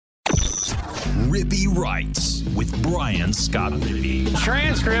Rippy Writes with Brian Scott Rippey.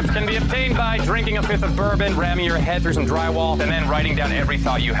 Transcripts can be obtained by drinking a fifth of bourbon, ramming your head through some drywall, and then writing down every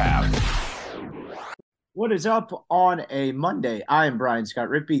thought you have. What is up on a Monday? I am Brian Scott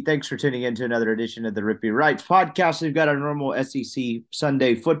Rippey. Thanks for tuning in to another edition of the Rippy Writes podcast. We've got our normal SEC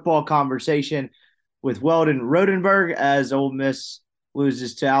Sunday football conversation with Weldon Rodenberg as Ole Miss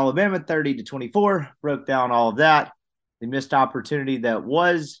loses to Alabama 30-24. Broke down all of that. The missed opportunity that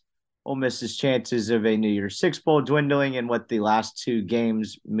was Ole Miss's chances of a New Year's Six Bowl dwindling and what the last two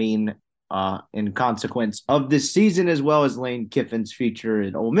games mean in consequence of this season, as well as Lane Kiffin's future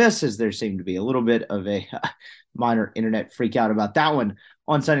at Ole Miss, as there seemed to be a little bit of a minor internet freak out about that one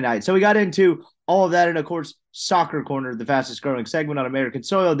on Sunday night. So we got into all of that, and of course, Soccer Corner, the fastest growing segment on American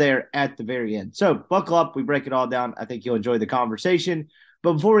soil, there at the very end. So buckle up, we break it all down. I think you'll enjoy the conversation.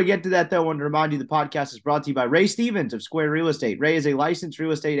 But before we get to that, though, I want to remind you the podcast is brought to you by Ray Stevens of Square Real Estate. Ray is a licensed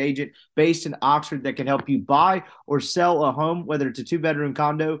real estate agent based in Oxford that can help you buy or sell a home, whether it's a 2-bedroom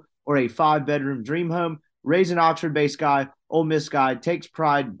condo or a 5-bedroom dream home. Ray's an Oxford-based guy, Ole Miss guy, takes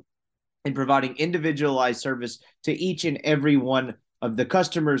pride in providing individualized service to each and every one of the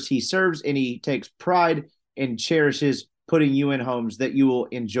customers he serves, and he takes pride and cherishes putting you in homes that you will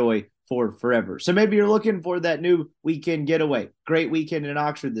enjoy for forever. So maybe you're looking for that new weekend getaway. Great weekend in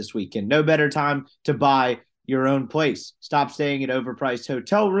Oxford this weekend. No better time to buy your own place. Stop staying at overpriced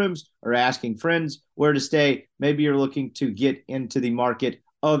hotel rooms or asking friends where to stay. Maybe you're looking to get into the market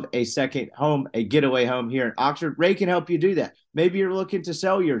of a second home, a getaway home here in Oxford. Ray can help you do that. Maybe you're looking to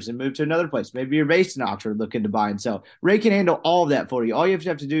sell yours and move to another place. Maybe you're based in Oxford looking to buy and sell. Ray can handle all of that for you. All you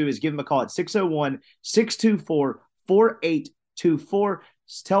have to do is give him a call at 601-624-4824.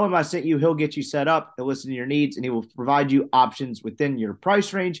 Tell him I sent you. He'll get you set up. He'll listen to your needs, and he will provide you options within your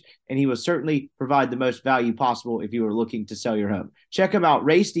price range, and he will certainly provide the most value possible if you are looking to sell your home. Check him out,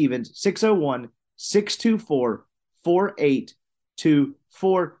 Ray Stevens,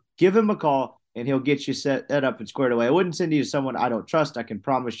 601-624-4824. Give him a call, and he'll get you set up and squared away. I wouldn't send you to someone I don't trust. I can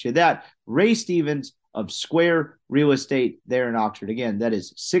promise you that. Ray Stevens of Square Real Estate there in Oxford. Again, that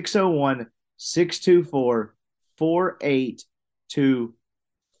is 601-624-4824.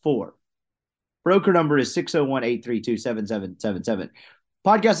 Broker number is 601-832-7777.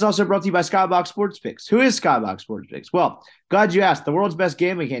 Podcast is also brought to you by Skybox Sports Picks. Who is Skybox Sports Picks? Well, glad you asked. The world's best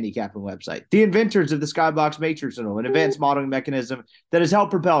gambling handicapping website. The inventors of the Skybox Matrix Journal, an advanced modeling mechanism that has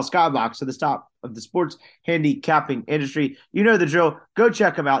helped propel Skybox to the top of the sports handicapping industry. You know the drill. Go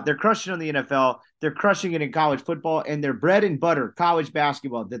check them out. They're crushing on the NFL. They're crushing it in college football, and their bread and butter, college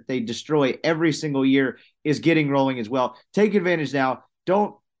basketball, that they destroy every single year is getting rolling as well. Take advantage now.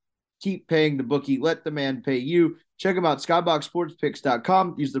 Don't keep paying the bookie. Let the man pay you. Check them out,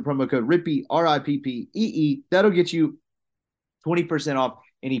 skyboxsportspicks.com. Use the promo code RIPPEE, RIPPEE. That'll get you 20% off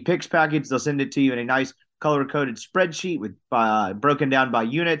any picks package. They'll send it to you in a nice color-coded spreadsheet with broken down by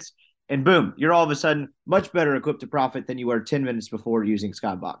units. And boom, you're all of a sudden much better equipped to profit than you were 10 minutes before using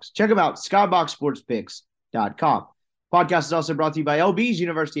Skybox. Check them out, skyboxsportspicks.com. Podcast is also brought to you by LB's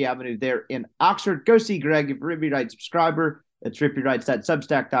University Avenue there in Oxford. Go see Greg, if you're a Rippy Writes subscriber. That's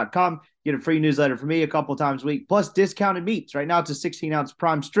rippywrites.substack.com. Get a free newsletter from me a couple times a week, plus discounted meats. Right now, it's a 16-ounce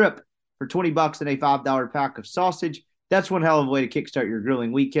prime strip for $20 and a $5 pack of sausage. That's one hell of a way to kickstart your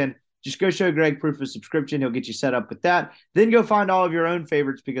grilling weekend. Just go show Greg proof of subscription. He'll get you set up with that. Then go find all of your own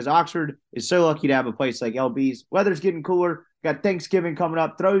favorites, because Oxford is so lucky to have a place like LB's. Weather's getting cooler. Got Thanksgiving coming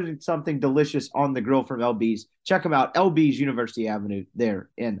up. Throw something delicious on the grill from LB's. Check them out. LB's University Avenue there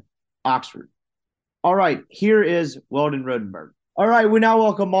in Oxford. All right, here is Weldon Rodenberg. All right, we now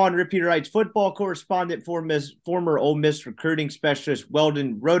welcome on Rippy Writes football correspondent, former Ole Miss recruiting specialist,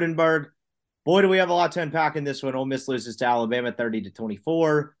 Weldon Rodenberg. Boy, do we have a lot to unpack in this one. Ole Miss loses to Alabama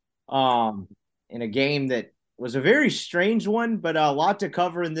 30-24 in a game that was a very strange one, but a lot to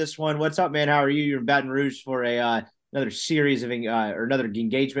cover in this one. What's up, man? How are you? You're in Baton Rouge for another series of or another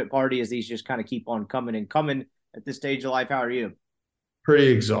engagement party, as these just kind of keep on coming and coming at this stage of life. How are you? Pretty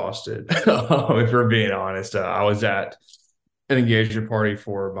exhausted, if we're being honest. I was at an engagement party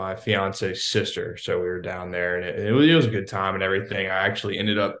for my fiance's sister, so we were down there, and it was a good time and everything. I actually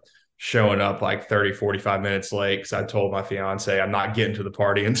ended up showing up like 30-45 minutes late, because I told my fiance I'm not getting to the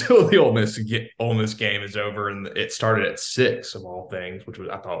party until the Ole Miss game is over, and it started at 6 of all things, which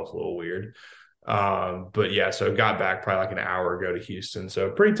I thought was a little weird. But yeah, so got back probably like an hour ago to Houston, so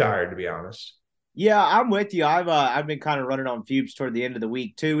pretty tired, to be honest. Yeah, I'm with you. I've been kind of running on fumes toward the end of the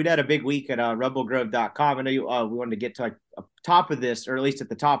week too. We'd had a big week at rebelgrove.com. I know we wanted to get to like a top of this, or at least at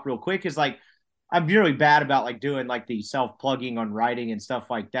the top real quick, is like I'm really bad about like doing like the self-plugging on writing and stuff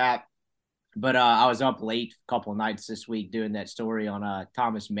like that. But I was up late a couple of nights this week doing that story on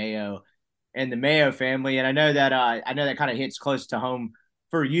Thomas Mayo and the Mayo family. And I know that kind of hits close to home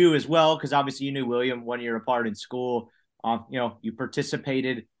for you as well, because obviously you knew William 1 year apart in school. You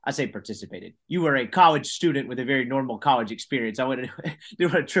participated. I say participated. You were a college student with a very normal college experience. I wouldn't do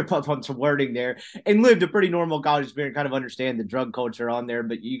want to trip up on some wording there, and lived a pretty normal college experience. Kind of understand the drug culture on there,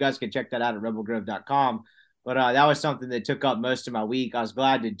 but you guys can check that out at rebelgrove.com. But that was something that took up most of my week. I was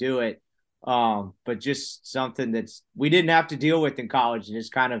glad to do it, but just something we didn't have to deal with in college, and it's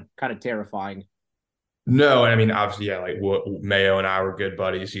kind of terrifying. No, and I mean, obviously, yeah, like Mayo and I were good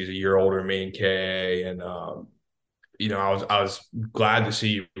buddies. He's a year older than me and Kay, and I was glad to see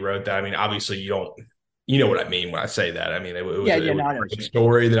you wrote that. I mean, obviously, you know what I mean when I say that. I mean, it was a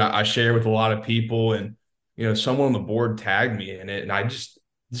story that I share with a lot of people, and someone on the board tagged me in it, and I just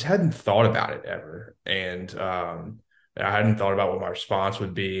hadn't thought about it ever, and I hadn't thought about what my response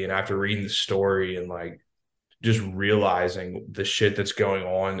would be. And after reading the story and like just realizing the shit that's going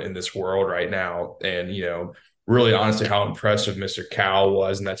on in this world right now, and really honestly how impressive Mr. Cal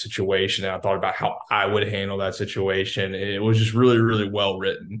was in that situation, and I thought about how I would handle that situation. It was just really, really well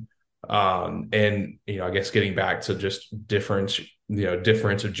written. And I guess getting back to just difference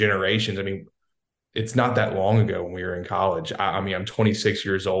of generations. I mean, it's not that long ago when we were in college. I mean, I'm 26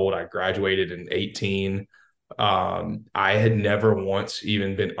 years old. I graduated in 18. I had never once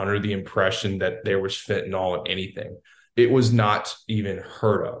even been under the impression that there was fentanyl in anything. It was not even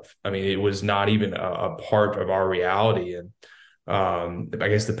heard of. I mean, it was not even a part of our reality. And I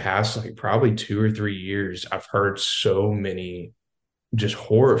guess the past probably 2 or 3 years, I've heard so many just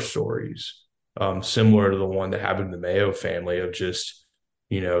horror stories, similar to the one that happened to the Mayo family, of just,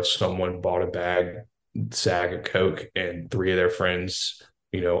 someone bought a sag of Coke, and 3 of their friends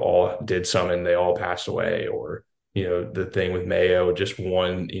all did some and they all passed away. Or, the thing with Mayo, just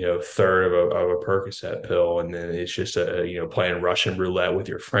one, third of a Percocet pill. And then it's just playing Russian roulette with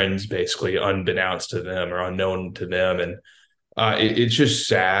your friends, basically unbeknownst to them or unknown to them. And it's just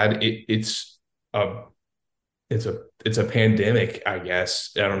sad. It's a pandemic, I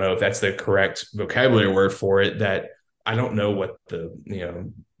guess. I don't know if that's the correct vocabulary word for it, that I don't know what the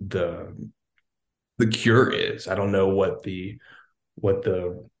cure is. I don't know what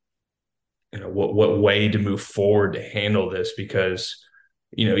way to move forward to handle this, because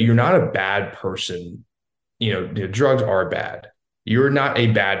you're not a bad person. Drugs are bad. You're not a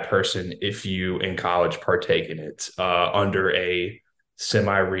bad person if you in college partake in it under a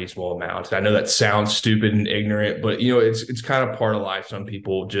semi-reasonable amount. I know that sounds stupid and ignorant, but it's kind of part of life. Some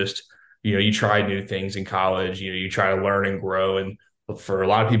people just you try new things in college. You try to learn and grow, and for a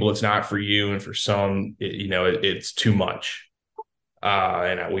lot of people it's not for you, and for some it's too much.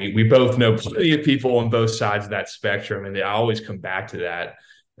 And we both know plenty of people on both sides of that spectrum, and I always come back to that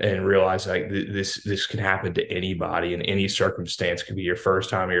and realize like this can happen to anybody in any circumstance. It could be your first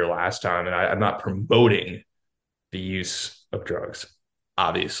time or your last time, and I'm not promoting the use of drugs,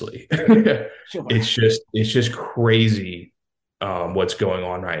 obviously. Sure. It's just crazy what's going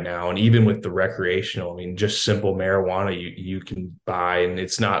on right now. And even with the recreational, I mean, just simple marijuana you can buy, and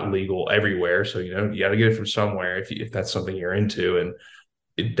it's not legal everywhere. So, you got to get it from somewhere if that's something you're into.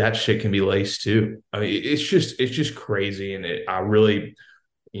 And that shit can be laced too. I mean, it's just crazy. And I really,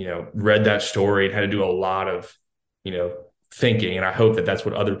 read that story and had to do a lot of, thinking. And I hope that that's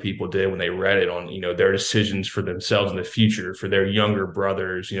what other people did when they read it on, their decisions for themselves in the future, for their younger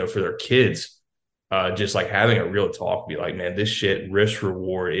brothers, for their kids. Just like having a real talk, be like, man, this shit, risk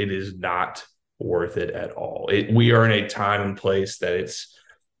reward, it is not worth it at all. We are in a time and place that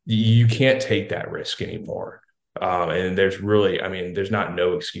you can't take that risk anymore. And there's not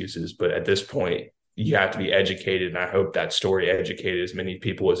no excuses, but at this point you have to be educated. And I hope that story educated as many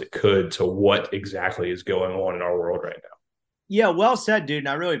people as it could to what exactly is going on in our world right now. Yeah, well said, dude. And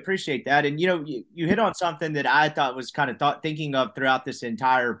I really appreciate that. And, you hit on something that I thought was kind of thinking of throughout this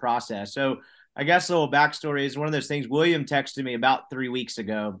entire process. So I guess a little backstory is one of those things. William texted me about 3 weeks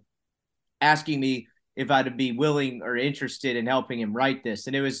ago asking me if I'd be willing or interested in helping him write this.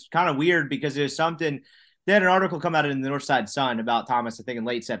 And it was kind of weird because it was something, they had an article come out in the Northside Sun about Thomas, I think in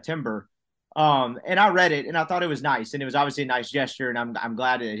late September. And I read it and I thought it was nice. And it was obviously a nice gesture. And I'm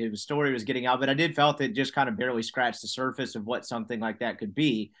glad that his story was getting out, but I did felt it just kind of barely scratched the surface of what something like that could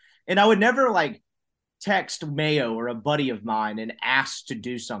be. And I would never text Mayo or a buddy of mine and ask to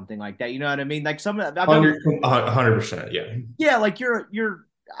do something like that. You know what I mean? Like 100%. Yeah. Yeah. Like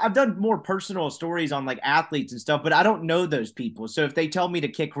I've done more personal stories on athletes and stuff, but I don't know those people. So if they tell me to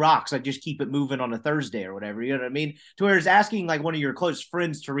kick rocks, I just keep it moving on a Thursday or whatever. You know what I mean? To where it's asking one of your close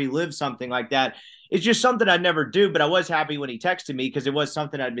friends to relive something like that. It's just something I'd never do, but I was happy when he texted me because it was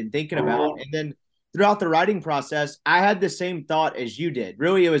something I'd been thinking about. And then, throughout the writing process, I had the same thought as you did.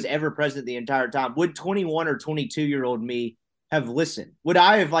 Really, it was ever present the entire time. Would 21 or 22-year-old me have listened? Would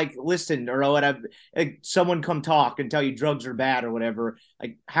I have listened, or would I have someone come talk and tell you drugs are bad or whatever?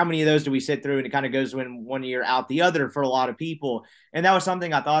 Like, how many of those do we sit through? And it kind of goes in one ear out the other for a lot of people. And that was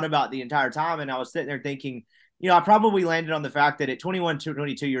something I thought about the entire time. And I was sitting there thinking, I probably landed on the fact that at 21 to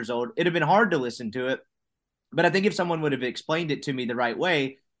 22 years old, it'd have been hard to listen to it. But I think if someone would have explained it to me the right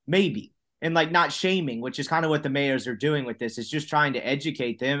way, maybe. And not shaming, which is kind of what the mayors are doing with this. It's just trying to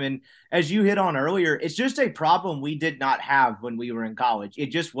educate them. And as you hit on earlier, it's just a problem we did not have when we were in college. It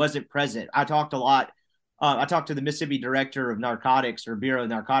just wasn't present. I talked a lot. I talked to the Mississippi director of narcotics, or Bureau of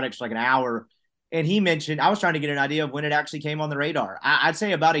Narcotics, for an hour. And he mentioned, I was trying to get an idea of when it actually came on the radar. I'd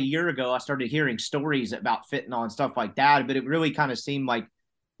say about a year ago, I started hearing stories about fentanyl and stuff like that. But it really kind of seemed like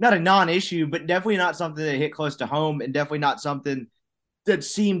not a non-issue, but definitely not something that hit close to home, and definitely not something that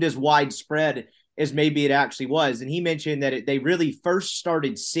seemed as widespread as maybe it actually was. And he mentioned that they really first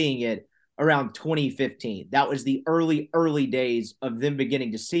started seeing it around 2015. That was the early days of them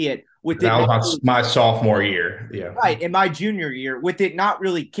beginning to see it. That was my sophomore year. Yeah. Right. In my junior year, with it not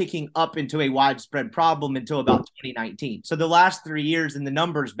really kicking up into a widespread problem until about 2019. So the last 3 years, and the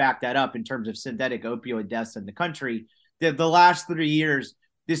numbers back that up in terms of synthetic opioid deaths in the country, the last 3 years,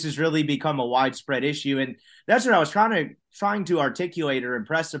 this has really become a widespread issue. And that's what I was trying to articulate or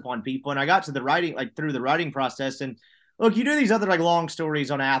impress upon people. And I got to the writing, through the writing process. And look, you do these other long stories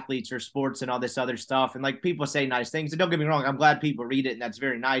on athletes or sports and all this other stuff. And people say nice things. And don't get me wrong, I'm glad people read it, and that's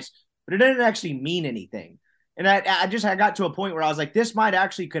very nice, but it doesn't actually mean anything. And I got to a point where I was like, this might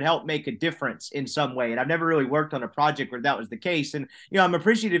actually could help make a difference in some way. And I've never really worked on a project where that was the case. And, I'm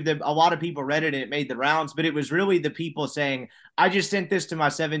appreciative that a lot of people read it and it made the rounds, but it was really the people saying, I just sent this to my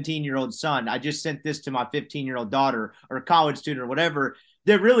 17-year-old son. I just sent this to my 15-year-old daughter, or a college student, or whatever,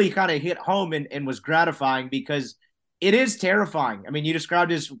 that really kind of hit home and was gratifying, because it is terrifying. I mean, you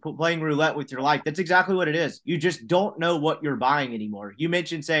described it as playing roulette with your life. That's exactly what it is. You just don't know what you're buying anymore. You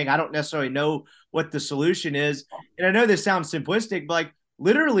mentioned saying, I don't necessarily know what the solution is. And I know this sounds simplistic, but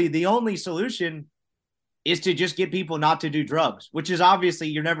literally the only solution is to just get people not to do drugs, which is obviously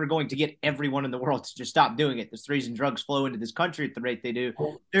you're never going to get everyone in the world to just stop doing it. There's the reason drugs flow into this country at the rate they do.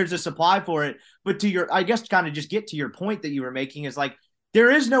 There's a supply for it. But I guess kind of just get to your point that you were making is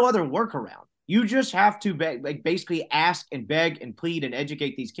there is no other workaround. You just have to basically ask and beg and plead and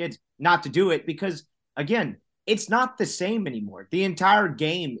educate these kids not to do it, because, again, it's not the same anymore. The entire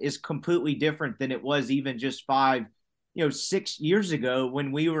game is completely different than it was even just 6 years ago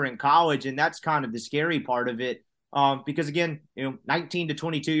when we were in college. And that's kind of the scary part of it. Because, again, 19 to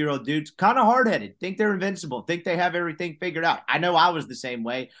 22-year-old dudes, kind of hard-headed, think they're invincible, think they have everything figured out. I know I was the same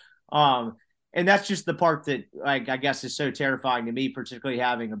way. And that's just the part that, I guess, is so terrifying to me, particularly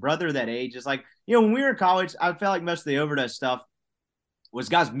having a brother that age. Is when we were in college, I felt like most of the overdose stuff was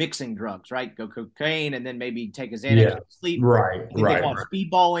guys mixing drugs, right? Go cocaine and then maybe take a Xanax to sleep. Right. They call it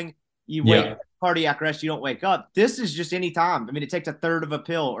speedballing. You wake cardiac arrest, you don't wake up. This is just any time. I mean, it takes a third of a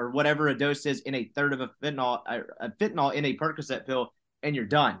pill or whatever a dose is in a third of a fentanyl in a Percocet pill, and you're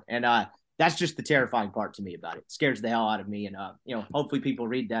done. And that's just the terrifying part to me about it. It scares the hell out of me. And, hopefully people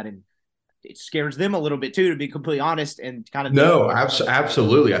read that and it scares them a little bit too, to be completely honest, and kind of. No,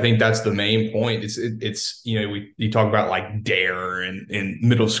 absolutely. I think that's the main point. It's you talk about DARE in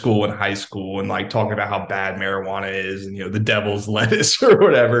middle school and high school, and talking about how bad marijuana is, and the devil's lettuce or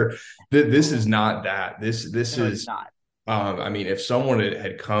whatever. This is not that. This is not. I mean, if someone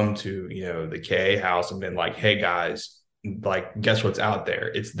had come to the KA house and been like, "Hey guys, guess what's out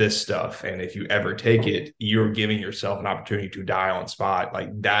there? It's this stuff, and if you ever take it, you're giving yourself an opportunity to die on spot."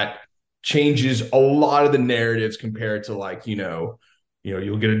 That changes a lot of the narratives compared to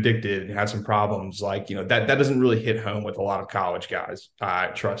you'll get addicted and have some problems that doesn't really hit home with a lot of college guys.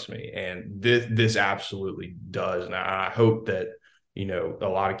 Trust me. And this absolutely does. And I hope that, a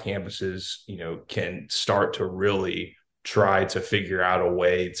lot of campuses, can start to really try to figure out a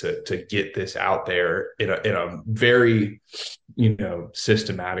way to get this out there in a very,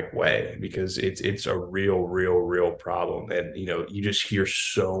 systematic way, because it's a real problem. And, you just hear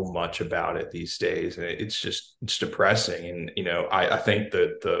so much about it these days, and it's depressing. And, I think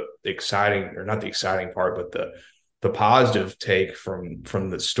the exciting, or not the exciting part, but the positive take from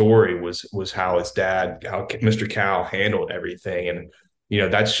the story was how his dad, how Mr. Cal handled everything. And,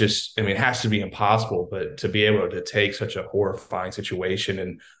 that's just, it has to be impossible, but to be able to take such a horrifying situation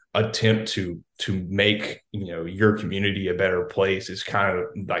and attempt to make, your community a better place is kind of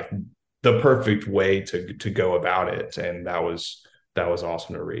the perfect way to go about it. And that was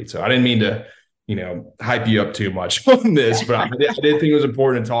awesome to read. So I didn't mean to, hype you up too much on this, but I did think it was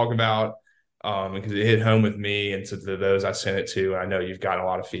important to talk about. because it hit home with me, and to those I sent it to. And I know you've gotten a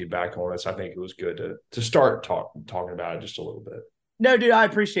lot of feedback on it, so I think it was good to start talking about it just a little bit. No, dude, I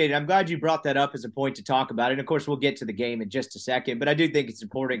appreciate it. I'm glad you brought that up as a point to talk about it. And of course, we'll get to the game in just a second, but I do think it's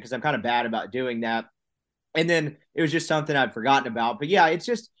important because I'm kind of bad about doing that. And then it was just something I'd forgotten about. But yeah, it's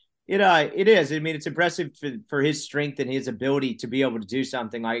just it is. I mean, it's impressive for his strength and his ability to be able to do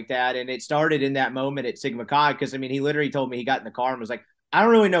something like that. And it started in that moment at Sigma Chi because I mean, he literally told me he got in the car and was like, I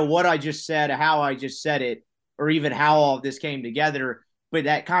don't really know what I just said, how I just said it, or even how all of this came together. But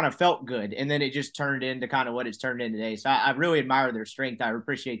that kind of felt good. And then it just turned into kind of what it's turned into today. So I really admire their strength. I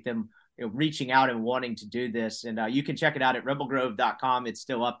appreciate them reaching out and wanting to do this. And you can check it out at rebelgrove.com. It's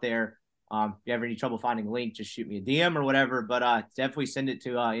still up there. If you have any trouble finding a link, just shoot me a DM or whatever. But definitely send it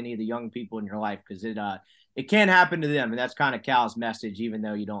to any of the young people in your life because it can happen to them. And that's kind of Cal's message, even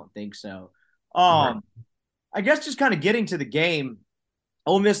though you don't think so. Right. I guess just kind of getting to the game,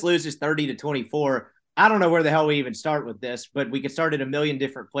 Ole Miss loses 30-24. I don't know where the hell we even start with this, but we could start at a million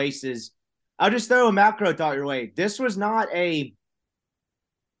different places. I'll just throw a macro thought your way. This was not a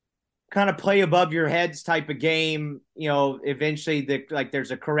kind of play above your heads type of game. Eventually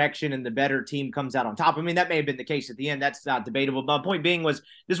there's a correction and the better team comes out on top. I mean, that may have been the case at the end. That's not debatable. But my point being was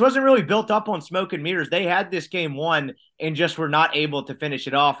this wasn't really built up on smoke and mirrors. They had this game won and just were not able to finish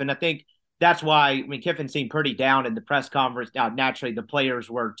it off. And I think that's why, I mean, Kiffin seemed pretty down in the press conference. Now, naturally, the players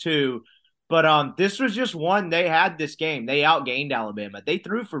were too. But this was just one. They had this game. They outgained Alabama. They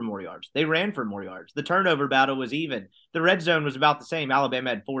threw for more yards. They ran for more yards. The turnover battle was even. The red zone was about the same. Alabama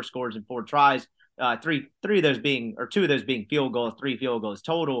had 4 scores and 4 tries. Two of those being field goals, 3 field goals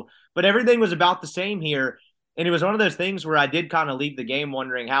total. But everything was about the same here. And it was one of those things where I did kind of leave the game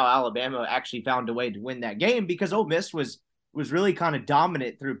wondering how Alabama actually found a way to win that game because Ole Miss was really kind of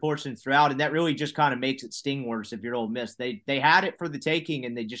dominant through portions throughout, and that really just kind of makes it sting worse if you're Ole Miss. They had it for the taking,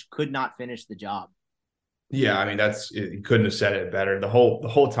 and they just could not finish the job. Yeah, I mean you couldn't have said it better. The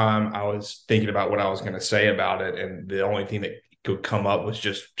whole time I was thinking about what I was going to say about it, and the only thing that could come up was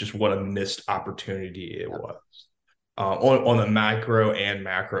just what a missed opportunity it was. On the micro and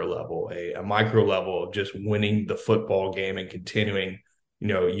macro level, a micro level of just winning the football game and continuing,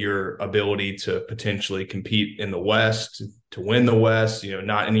 your ability to potentially compete in the West, to win the West,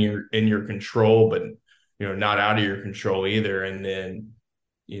 not in your control, but not out of your control either. And then,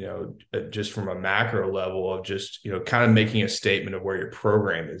 just from a macro level of just, kind of making a statement of where your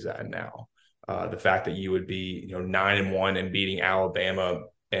program is at now. The fact that you would be, 9-1 and beating Alabama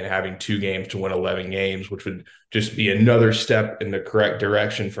and having 2 games to win 11 games, which would just be another step in the correct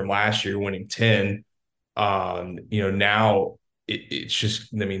direction from last year, winning 10. Now it's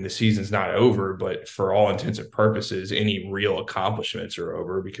just, I mean, the season's not over, but for all intents and purposes, any real accomplishments are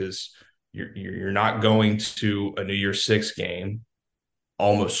over because you're not going to a New Year's Six game,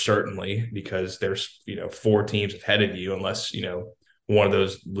 almost certainly, because there's 4 teams ahead of you, unless one of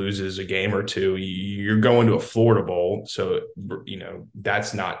those loses a game or 2. You're going to a Florida Bowl, so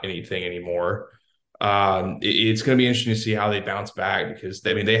that's not anything anymore. It's going to be interesting to see how they bounce back because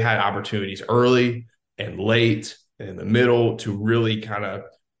they had opportunities early and late and in the middle to really kind of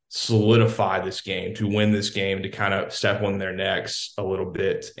solidify this game, to win this game, to kind of step on their necks a little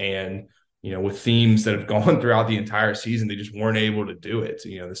bit. And with themes that have gone throughout the entire season, they just weren't able to do it.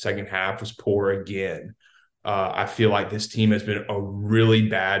 The second half was poor again. I feel like this team has been a really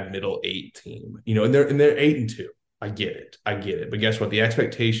bad middle 8 team, and they're 8-2. I get it. But guess what? The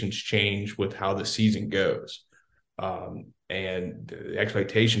expectations change with how the season goes. And the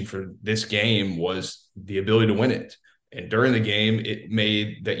expectation for this game was the ability to win it. And during the game, it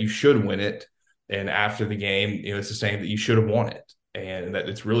made that you should win it. And after the game, it's the same that you should have won it. And that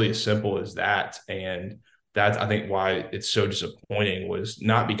it's really as simple as that. And that's, I think, why it's so disappointing was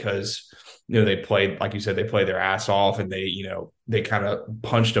not because, they played, like you said, they played their ass off and they kind of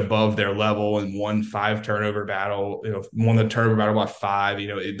punched above their level and won 5 turnover battle, won the turnover battle by 5.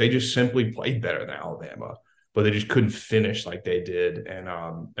 They just simply played better than Alabama, but they just couldn't finish like they did. And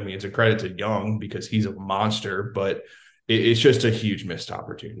it's a credit to Young because he's a monster, but it's just a huge missed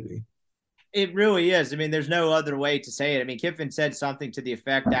opportunity. It really is. I mean, there's no other way to say it. I mean, Kiffin said something to the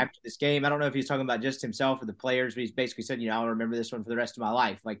effect after this game. I don't know if he's talking about just himself or the players, but he's basically said, I'll remember this one for the rest of my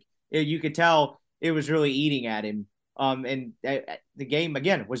life. Like, you could tell it was really eating at him. And the game,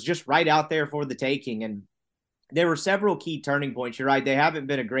 again, was just right out there for the taking. And there were several key turning points. You're right. They haven't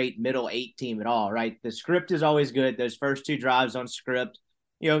been a great middle 8 team at all, right? The script is always good. Those first 2 drives on script.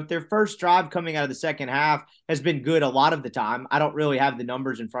 Their first drive coming out of the second half has been good a lot of the time. I don't really have the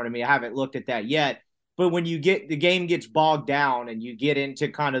numbers in front of me. I haven't looked at that yet. But when the game gets bogged down and you get into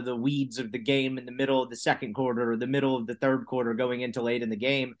kind of the weeds of the game in the middle of the second quarter or the middle of the third quarter going into late in the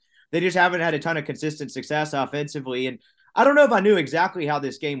game, They just haven't had a ton of consistent success offensively. And I don't know if I knew exactly how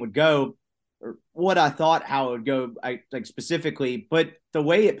this game would go or what I thought how it would go, like specifically, but the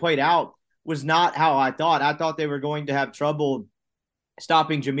way it played out was not how I thought. I thought they were going to have trouble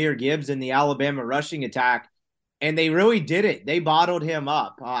stopping Jahmyr Gibbs in the Alabama rushing attack, and they really did it. They bottled him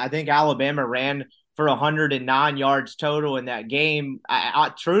up. I think Alabama ran for 109 yards total in that game.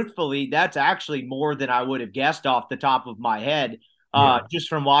 Truthfully, that's actually more than I would have guessed off the top of my head, just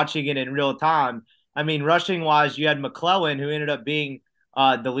from watching it in real time. I mean, rushing wise, you had McClellan, who ended up being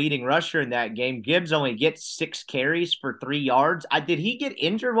the leading rusher in that game. Gibbs only gets 6 carries for 3 yards. Did he get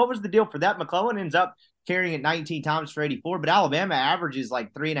injured? What was the deal for that? McClellan ends up carrying it 19 times for 84, but Alabama averages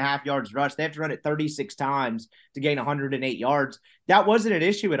like 3.5 yards rush. They have to run it 36 times to gain 108 yards. That wasn't an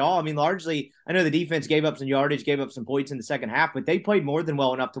issue at all. I mean, largely, I know the defense gave up some yardage, gave up some points in the second half, but they played more than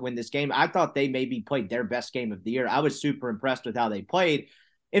well enough to win this game. I thought they maybe played their best game of the year. I was super impressed with how they played.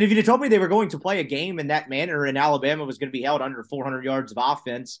 And if you'd have told me they were going to play a game in that manner and Alabama was going to be held under 400 yards of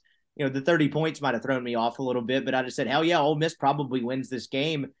offense, the 30 points might have thrown me off a little bit, but I just said, hell yeah, Ole Miss probably wins this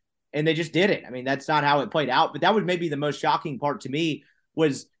game. And they just did it. I mean, that's not how it played out. But that was maybe the most shocking part to me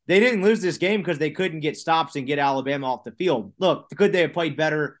was they didn't lose this game because they couldn't get stops and get Alabama off the field. Look, could they have played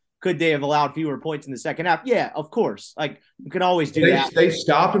better? Could they have allowed fewer points in the second half? Yeah, of course. Like, you can always do that. They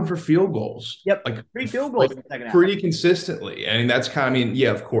stopped him for field goals. Yep, like 3 field goals in the second half. Pretty consistently. And that's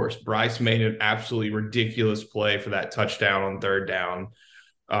yeah, of course. Bryce made an absolutely ridiculous play for that touchdown on third down.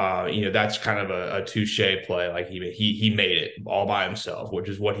 That's kind of a touche play. Like he made it all by himself, which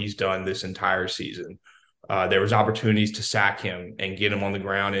is what he's done this entire season. There was opportunities to sack him and get him on the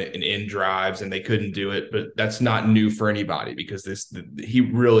ground and in drives, and they couldn't do it. But that's not new for anybody because he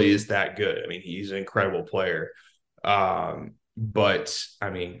really is that good. I mean, he's an incredible player. But I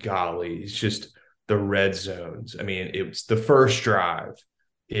mean, golly, it's just the red zones. I mean, it was the first drive.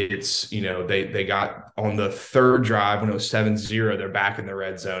 It's, they got on the third drive when it was 7-0, they're back in the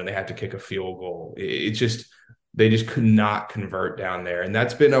red zone. They had to kick a field goal. They just could not convert down there. And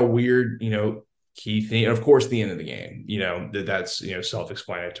that's been a weird, key thing. And of course, the end of the game, that's,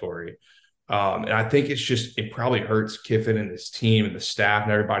 self-explanatory. And I think it probably hurts Kiffin and his team and the staff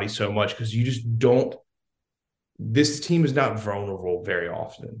and everybody so much because you just this team is not vulnerable very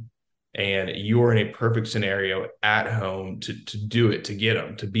often. And you're in a perfect scenario at home to do it, to get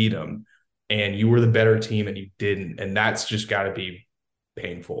them, to beat them. And you were the better team and you didn't. And that's just got to be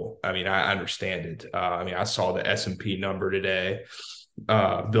painful. I mean, I understand it. I saw the S&P number today.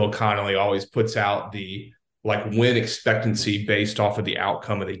 Bill Connolly always puts out the win expectancy based off of the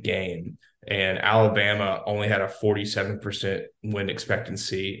outcome of the game. And Alabama only had a 47% win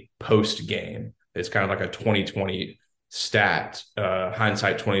expectancy post game. It's kind of like a 2020 stat,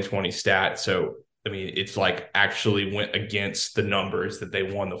 hindsight 2020 stat. So, I mean, it's actually went against the numbers that they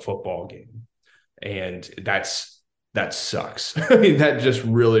won the football game. And that sucks. I mean, that just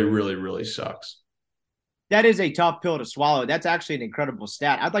really, really, really sucks. That is a tough pill to swallow. That's actually an incredible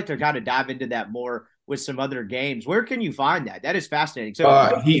stat. I'd like to kind of dive into that more with some other games. Where can you find that? That is fascinating.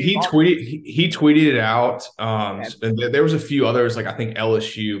 So he tweeted it out. And there was a few others, I think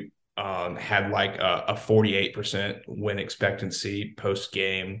LSU had a 48% win expectancy post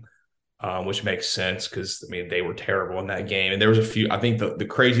game, which makes sense because they were terrible in that game. And there was a few. I think the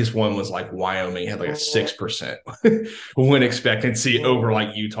craziest one was Wyoming had a 6% win expectancy over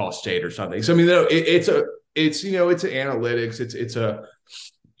Utah State or something. So it's analytics.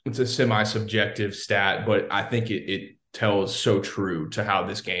 It's a semi-subjective stat, but I think it tells so true to how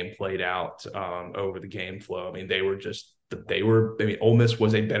this game played out over the game flow. I mean, Ole Miss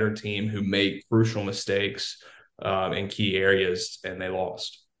was a better team who made crucial mistakes in key areas, and they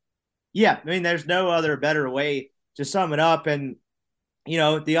lost. Yeah, I mean, there's no other better way to sum it up. And,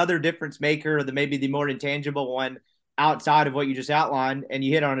 the other difference maker, maybe the more intangible one outside of what you just outlined, and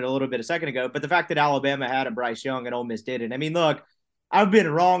you hit on it a little bit a second ago, but the fact that Alabama had a Bryce Young and Ole Miss didn't. I mean, look, I've been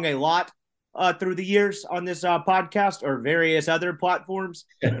wrong a lot through the years on this podcast or various other platforms,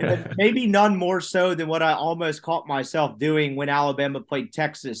 maybe none more so than what I almost caught myself doing when Alabama played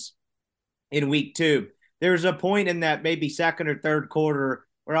Texas in week 2. There was a point in that maybe second or third quarter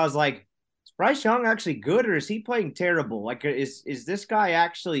where I was like, is Bryce Young actually good or is he playing terrible? Is this guy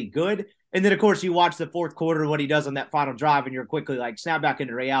actually good? And then, of course, you watch the fourth quarter, what he does on that final drive, and you're quickly snap back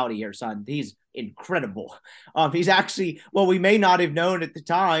into reality here, son. He's incredible. He's actually, we may not have known at the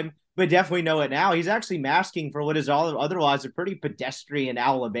time, but definitely know it now. He's actually masking for what is otherwise a pretty pedestrian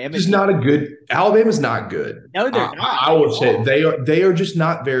Alabama. Alabama's not good. No, they're not. I would say they are just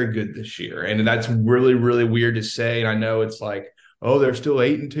not very good this year. And that's really, really weird to say. And I know it's oh, they're still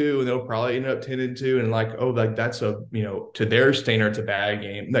 8-2 and they'll probably end up 10-2. And like, oh, like that's to their standard, it's a bad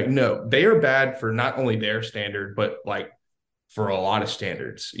game. Like, no, they are bad for not only their standard, but like for a lot of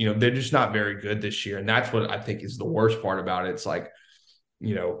standards. They're just not very good this year. And that's what I think is the worst part about it. It's like,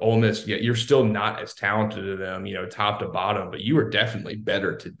 Ole Miss, yeah, you're still not as talented as them, top to bottom, but you were definitely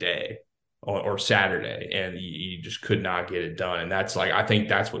better today or Saturday, and you just could not get it done. And that's like, I think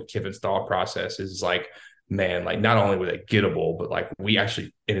that's what Kiffin's thought process is like, man, like not only were they gettable, but like we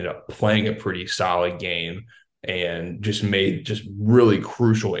actually ended up playing a pretty solid game and just made just really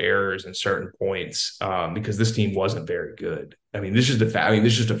crucial errors in certain points because this team wasn't very good. I mean, this is the fact. I mean,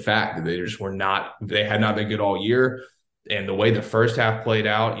 this is just a fact that they just were not. They had not been good all year. And the way the first half played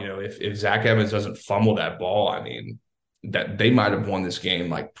out, if Zach Evans doesn't fumble that ball, I mean, that they might have won this game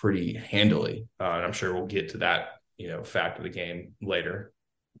like pretty handily. And I'm sure we'll get to that, fact of the game later.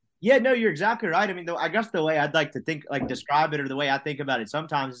 Yeah, no, you're exactly right. I mean, I guess the way I'd like to think, like describe it, or the way I think about it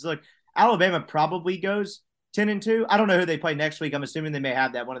sometimes is, look, Alabama probably goes 10-2. I don't know who they play next week. I'm assuming they may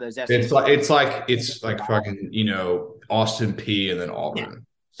have that one of those. It's like fucking Austin P and then Auburn. Yeah.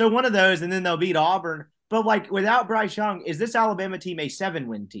 So one of those, and then they'll beat Auburn. But like without Bryce Young, is this Alabama team a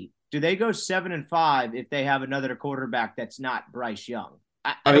 7-win team? Do they go 7-5 if they have another quarterback that's not Bryce Young?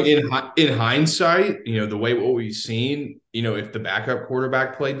 I mean, in hindsight, the way what we've seen, if the backup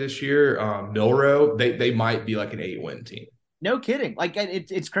quarterback played this year, Milroe, they might be like an 8-win team. No kidding. Like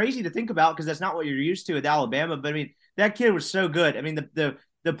it's crazy to think about because that's not what you're used to with Alabama. But I mean, that kid was so good. I mean,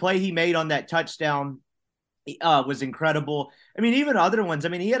 the play he made on that touchdown was incredible. I mean, even other ones. I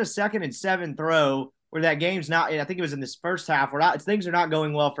mean, he had a 2nd and 7 throw where that game's not. I think it was in this first half where things are not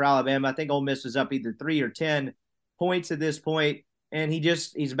going well for Alabama. I think Ole Miss was up either 3 or 10 points at this point. And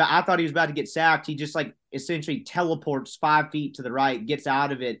I thought he was about to get sacked. He just like essentially teleports 5 feet to the right, gets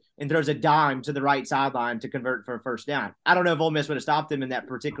out of it, and throws a dime to the right sideline to convert for a first down. I don't know if Ole Miss would have stopped him in that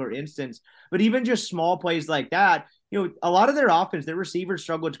particular instance, but even just small plays like that, a lot of their offense, their receivers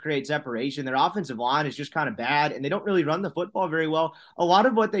struggle to create separation. Their offensive line is just kind of bad, and they don't really run the football very well. A lot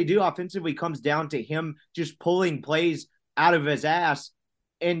of what they do offensively comes down to him just pulling plays out of his ass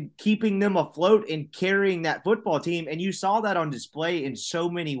and keeping them afloat and carrying that football team. And you saw that on display in so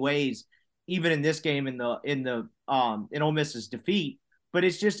many ways, even in this game in Ole Miss's defeat. But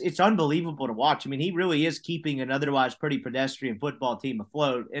it's unbelievable to watch. I mean, he really is keeping an otherwise pretty pedestrian football team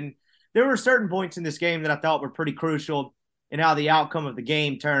afloat. And there were certain points in this game that I thought were pretty crucial in how the outcome of the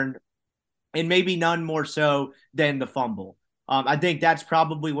game turned, and maybe none more so than the fumble. I think that's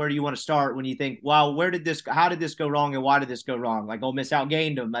probably where you want to start when you think, well, how did this go wrong and why did this go wrong? Like Ole Miss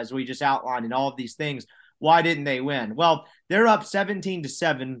outgained them, as we just outlined, and all of these things. Why didn't they win? Well, they're up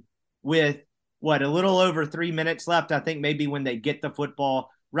 17-7 with a little over 3 minutes left. I think maybe when they get the football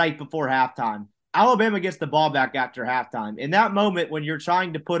right before halftime. Alabama gets the ball back after halftime. In that moment, when you're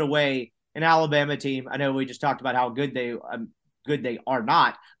trying to put away an Alabama team, I know we just talked about how good they are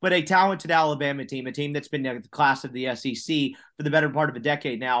not, but a talented Alabama team, a team that's been the class of the SEC for the better part of a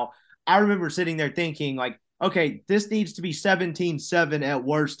decade now. I remember sitting there thinking, like, okay, this needs to be 17-7 at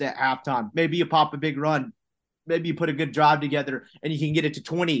worst at halftime. Maybe you pop a big run. Maybe you put a good drive together and you can get it to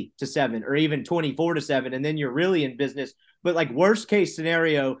 20-7 or even 24-7, and then you're really in business. But like worst case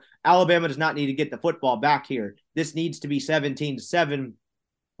scenario, Alabama does not need to get the football back here. This needs to be 17-7,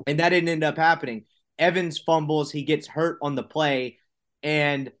 and that didn't end up happening. Evans fumbles, he gets hurt on the play,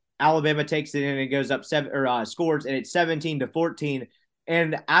 and Alabama takes it in and goes up scores, and it's 17-14.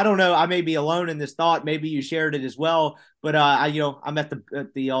 And I don't know, I may be alone in this thought. Maybe you shared it as well, but I'm at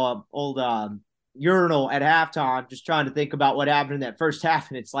the old urinal at halftime, just trying to think about what happened in that first half,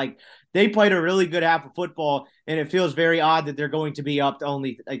 and it's like they played a really good half of football, and it feels very odd that they're going to be up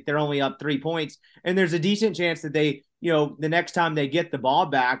they're only up 3 points, and there's a decent chance that they, the next time they get the ball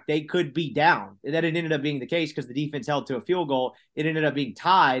back, they could be down. That it ended up being the case because the defense held to a field goal. It ended up being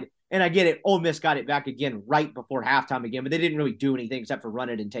tied, and I get it. Ole Miss got it back again right before halftime again, but they didn't really do anything except for run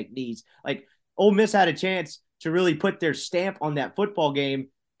it and take knees. Like Ole Miss had a chance to really put their stamp on that football game,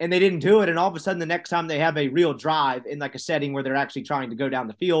 and they didn't do it. And all of a sudden, the next time they have a real drive in like a setting where they're actually trying to go down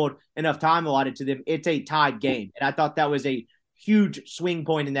the field, enough time allotted to them, it's a tied game. And I thought that was a huge swing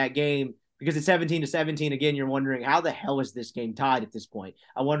point in that game because it's 17-17. Again, you're wondering, how the hell is this game tied at this point?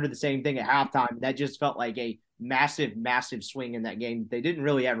 I wondered the same thing at halftime. That just felt like a massive, massive swing in that game they didn't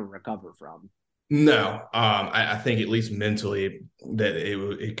really ever recover from. No, I think at least mentally that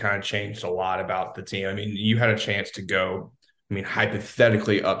it kind of changed a lot about the team. I mean, you had a chance to go,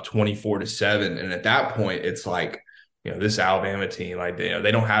 hypothetically up 24-7. And at that point, it's like, this Alabama team, like,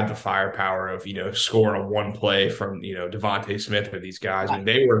 they don't have the firepower of, scoring a one play from, Devontae Smith or these guys. I mean,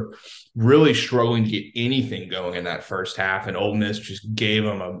 they were really struggling to get anything going in that first half, and Ole Miss just gave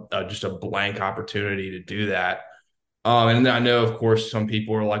them just a blank opportunity to do that. And I know, of course, some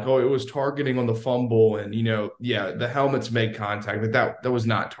people are like, oh, it was targeting on the fumble. And, yeah, the helmets made contact, but that was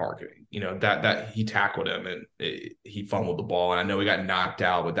not targeting. That he tackled him and he fumbled the ball. And I know he got knocked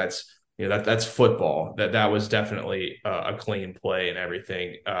out, but that's football. That was definitely a clean play and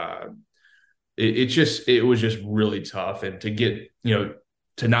everything. It was just really tough. And to get,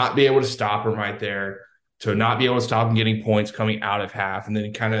 to not be able to stop him right there, to not be able to stop him getting points coming out of half, and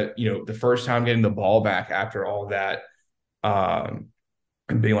then kind of, the first time getting the ball back after all that,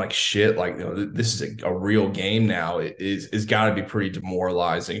 and being like, shit, like, this is a real game now. It's got to be pretty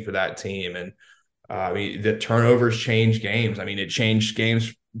demoralizing for that team. And I mean, the turnovers change games. I mean, it changed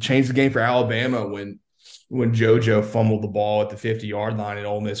the game for Alabama when JoJo fumbled the ball at the 50-yard line and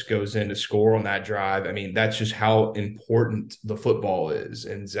Ole Miss goes in to score on that drive. I mean, that's just how important the football is.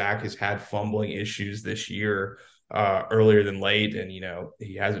 And Zach has had fumbling issues this year, earlier than late, and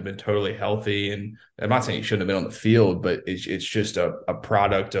he hasn't been totally healthy. And I'm not saying he shouldn't have been on the field, but it's just a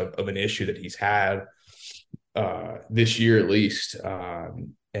product of an issue that he's had this year at least.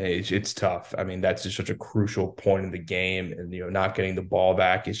 And it's tough. I mean, that's just such a crucial point in the game, and not getting the ball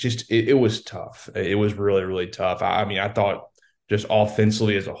back. It's just it was tough. It was really, really tough. I mean, I thought just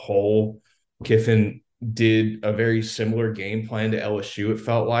offensively as a whole, Kiffin did a very similar game plan to LSU, it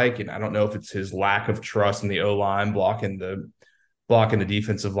felt like. And I don't know if it's his lack of trust in the O-line blocking the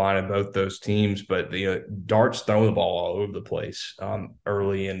defensive line of both those teams, but Dart's throwing the ball all over the place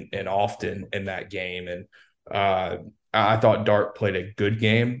early and often in that game. And I thought Dart played a good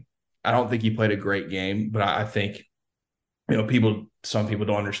game. I don't think he played a great game, but I think, some people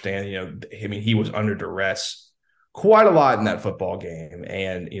don't understand, I mean, he was under duress quite a lot in that football game.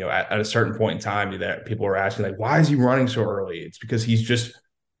 And, at a certain point in time that people are asking, like, why is he running so early? It's because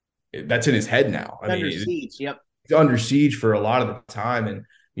that's in his head now. I mean, siege. Yep. He's under siege for a lot of the time. And,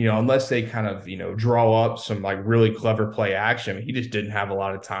 unless they kind of, draw up some like really clever play action, I mean, he just didn't have a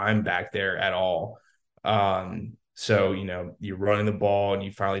lot of time back there at all. So, you're running the ball and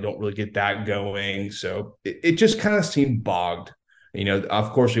you finally don't really get that going. So it just kind of seemed bogged.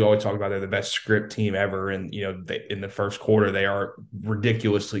 Of course, we always talk about they're the best script team ever. And, in the first quarter, they are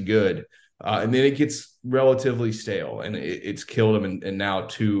ridiculously good. And then it gets relatively stale, and it's killed them in now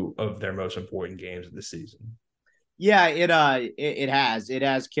two of their most important games of the season. Yeah, it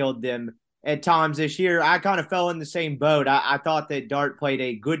has killed them at times this year. I kind of fell in the same boat. I thought that Dart played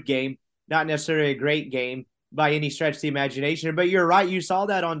a good game, not necessarily a great game by any stretch of the imagination. But you're right, you saw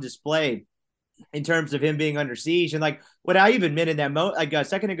that on display in terms of him being under siege. And like what I even meant in that like a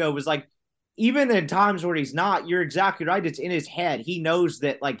second ago was like, even in times where he's not, you're exactly right. It's in his head. He knows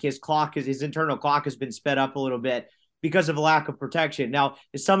that like his internal clock has been sped up a little bit because of a lack of protection. Now,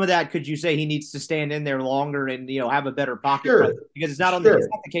 some of that, could you say he needs to stand in there longer and, have a better pocket? Sure. Because it's not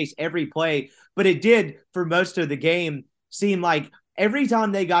the case every play, but it did for most of the game seem like every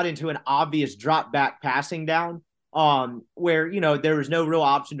time they got into an obvious drop back passing down, where, there was no real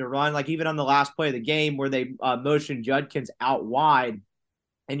option to run, like even on the last play of the game where they motioned Judkins out wide,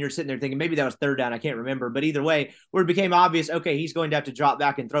 and you're sitting there thinking maybe that was third down, I can't remember, but either way, where it became obvious, okay, he's going to have to drop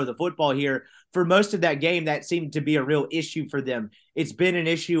back and throw the football here. For most of that game, that seemed to be a real issue for them. It's been an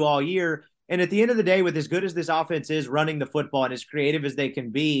issue all year, and at the end of the day, with as good as this offense is running the football and as creative as they can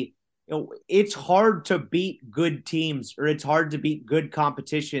be, it's hard to beat good teams, or it's hard to beat good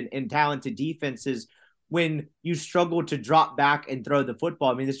competition and talented defenses when you struggle to drop back and throw the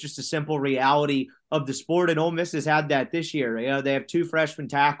football. I mean, it's just a simple reality of the sport, and Ole Miss has had that this year. They have two freshman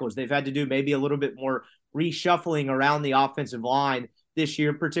tackles. They've had to do maybe a little bit more reshuffling around the offensive line this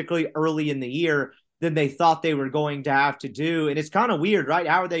year, particularly early in the year, than they thought they were going to have to do. And it's kind of weird, right?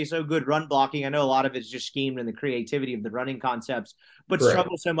 How are they so good run blocking? I know a lot of it's just schemed and the creativity of the running concepts, but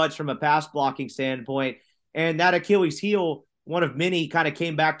struggle so much from a pass blocking standpoint. And that Achilles heel, one of many, kind of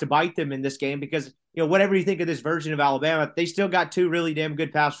came back to bite them in this game because, whatever you think of this version of Alabama, they still got two really damn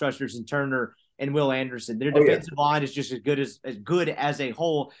good pass rushers in Turner and Will Anderson. Their defensive line is just as good as a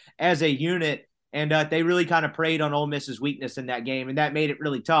whole, as a unit. And they really kind of preyed on Ole Miss's weakness in that game. And that made it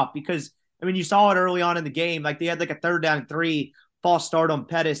really tough because, I mean, you saw it early on in the game. Like they had like a 3rd down and 3 false start on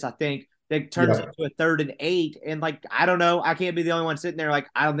Pettis, I think, that turns into a 3rd and 8. And like, I don't know, I can't be the only one sitting there like,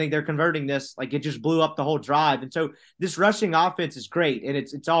 I don't think they're converting this. Like it just blew up the whole drive. And so this rushing offense is great and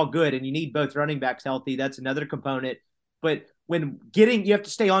it's all good. And you need both running backs healthy. That's another component. But you have to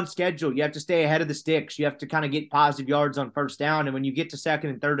stay on schedule. You have to stay ahead of the sticks. You have to kind of get positive yards on first down. And when you get to second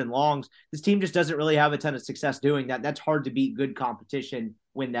and third and longs, this team just doesn't really have a ton of success doing that. That's hard to beat good competition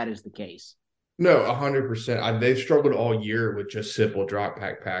when that is the case. No, 100%. They've struggled all year with just simple drop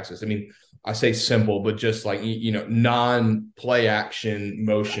back passes. I mean, I say simple, but just like, non-play action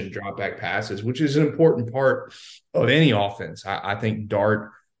motion drop back passes, which is an important part of any offense. I think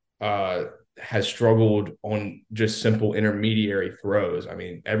Dart has struggled on just simple intermediary throws. I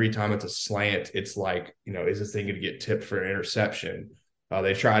mean, every time it's a slant, it's like, is this thing going to get tipped for an interception?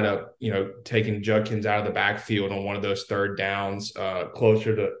 They try to, taking Judkins out of the backfield on one of those third downs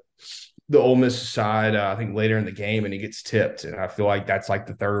closer to the Ole Miss side, I think later in the game, and he gets tipped. And I feel like that's like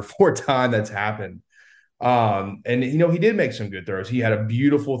the third or fourth time that's happened. And he did make some good throws. He had a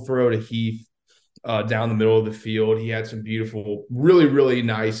beautiful throw to Heath down the middle of the field. He had some beautiful, really, really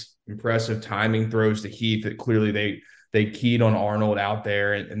nice, impressive timing throws to Heath that clearly they keyed on Arnold out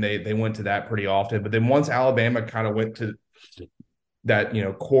there, and they went to that pretty often. But then once Alabama kind of went to that,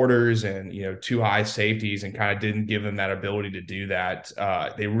 quarters and, two high safeties and kind of didn't give them that ability to do that,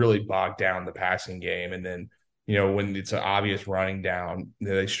 they really bogged down the passing game. And then, when it's an obvious running down,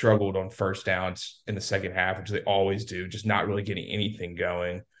 they struggled on first downs in the second half, which they always do, just not really getting anything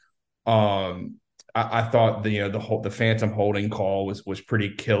going. I thought the phantom holding call was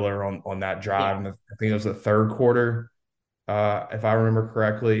pretty killer on that drive. Yeah. I think it was the third quarter. If I remember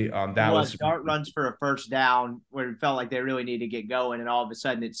correctly, that was Dart runs for a first down where it felt like they really need to get going, and all of a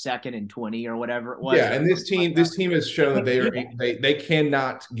sudden it's 2nd and 20 or whatever it was. Yeah, and this team has shown that they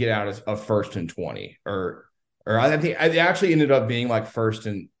cannot get out of 1st and 20, or I think it actually ended up being like 1st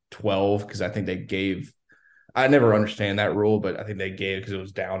and 12 because I think they gave. I never understand that rule, but I think they gave because it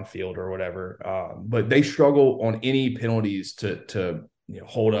was downfield or whatever. But they struggle on any penalties to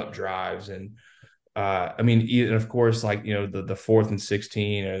hold up drives. And I mean, even of course, like, the 4th and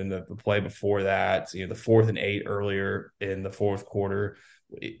 16 and the play before that, the 4th and 8 earlier in the fourth quarter,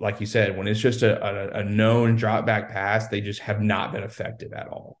 like you said, when it's just a known drop back pass, they just have not been effective at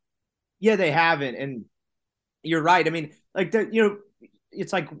all. Yeah, they haven't. And you're right. I mean, like,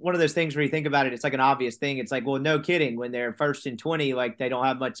 it's like one of those things where you think about it, it's like an obvious thing. It's like, well, no kidding. When they're 1st and 20, like, they don't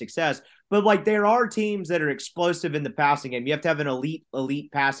have much success. But like, there are teams that are explosive in the passing game. You have to have an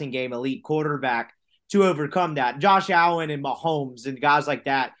elite passing game, elite quarterback to overcome that. Josh Allen and Mahomes and guys like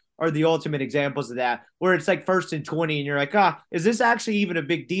that are the ultimate examples of that, where it's like 1st and 20 and you're like, is this actually even a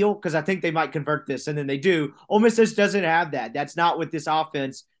big deal? Because I think they might convert this. And then they do. Ole Miss just doesn't have that. That's not what this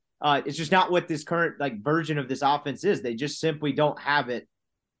offense it's just not what this current version of this offense is. They just simply don't have it.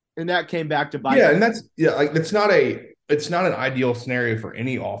 And that came back to bite. Yeah, and it's not an ideal scenario for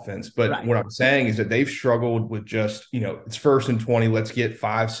any offense. But right. What I'm saying is that they've struggled with just, it's 1st and 20, let's get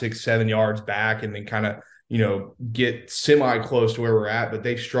 5, 6, 7 yards back and then kind of, get semi close to where we're at. But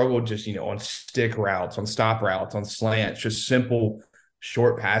they've struggled just, on stick routes, on stop routes, on slants, just simple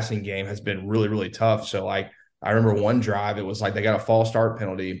short passing game has been really, really tough. So like, I remember one drive, it was like they got a false start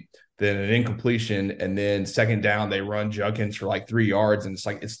penalty, then an incompletion, and then second down, they run Judkins for like 3 yards, and it's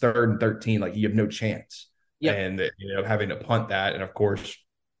like it's 3rd and 13, like you have no chance. Yep. And having to punt that, and of course,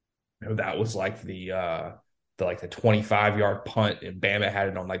 that was like the 25-yard punt, and Bama had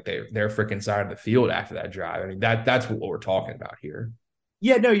it on like their freaking side of the field after that drive. I mean, that's what we're talking about here.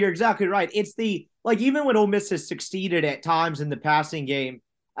 Yeah, no, you're exactly right. It's even when Ole Miss has succeeded at times in the passing game,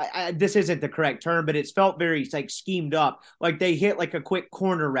 this isn't the correct term, but it's felt very schemed up. Like they hit like a quick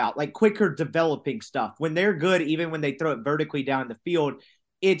corner route, like quicker developing stuff. When they're good, even when they throw it vertically down the field,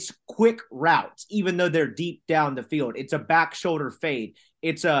 it's quick routes, even though they're deep down the field. It's a back shoulder fade.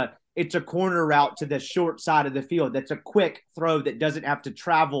 It's a corner route to the short side of the field. That's a quick throw that doesn't have to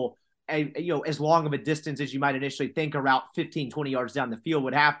travel as long of a distance as you might initially think a route 15, 20 yards down the field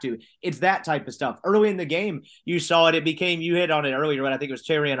would have to. It's that type of stuff. Early in the game, you saw it. You hit on it earlier, but I think it was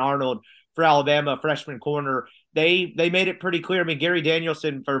Terry and Arnold for Alabama, freshman corner. They made it pretty clear. I mean, Gary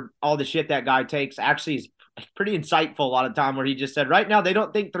Danielson, for all the shit that guy takes, actually is pretty insightful a lot of time, where he just said, right now, they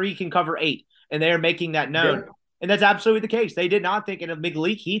don't think 3 can cover 8, and they're making that known. Yeah. And that's absolutely the case. They did not think. And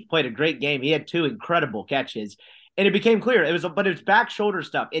Malik Heath played a great game. He had 2 incredible catches. And it became clear. But it's back shoulder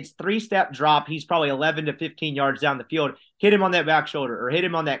stuff. It's 3-step drop. He's probably 11 to 15 yards down the field. Hit him on that back shoulder, or hit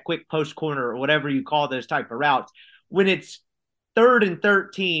him on that quick post corner, or whatever you call those type of routes. When it's 3rd and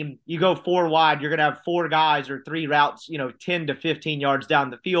 13, you go 4 wide, you're going to have 4 guys or 3 routes, 10 to 15 yards down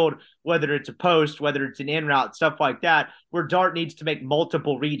the field, whether it's a post, whether it's an in route, stuff like that, where Dart needs to make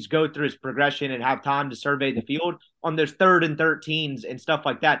multiple reads, go through his progression, and have time to survey the field on those 3rd and 13s and stuff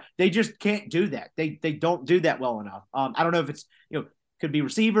like that. They just can't do that. They don't do that well enough. I don't know if it's, Could be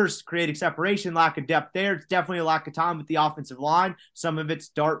receivers, creating separation, lack of depth there. It's definitely a lack of time with the offensive line. Some of it's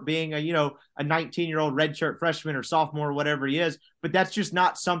Dart being a 19-year-old redshirt freshman or sophomore or whatever he is, but that's just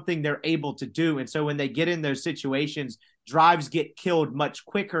not something they're able to do. And so when they get in those situations, drives get killed much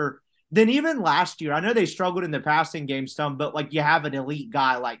quicker than even last year. I know they struggled in the passing game some, but like you have an elite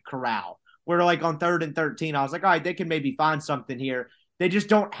guy like Corral, where like on 3rd and 13, I was like, all right, they can maybe find something here. They just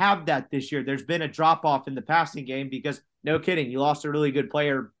don't have that this year. There's been a drop-off in the passing game because, no kidding, you lost a really good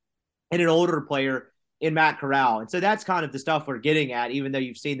player and an older player in Matt Corral. And so that's kind of the stuff we're getting at, even though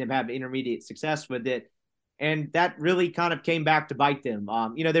you've seen them have intermediate success with it. And that really kind of came back to bite them.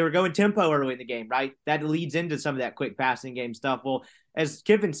 They were going tempo early in the game, right? That leads into some of that quick passing game stuff. Well, as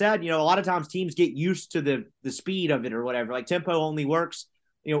Kiffin said, a lot of times teams get used to the speed of it or whatever. Like tempo only works.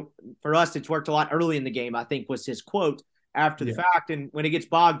 For us, it's worked a lot early in the game, I think was his quote after the fact. And when it gets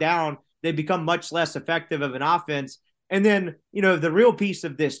bogged down, they become much less effective of an offense. And then, the real piece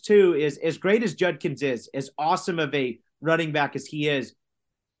of this too is, as great as Judkins is, as awesome of a running back as he is,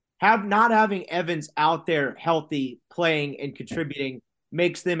 not having Evans out there healthy, playing and contributing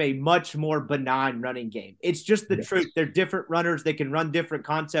makes them a much more benign running game. It's just the truth. They're different runners. They can run different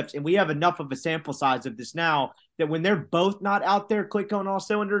concepts. And we have enough of a sample size of this now that when they're both not out there clicking on all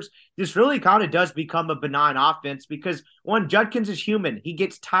cylinders, this really kind of does become a benign offense because, one, Judkins is human. He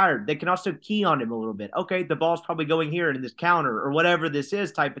gets tired. They can also key on him a little bit. Okay, the ball's probably going here in this counter or whatever this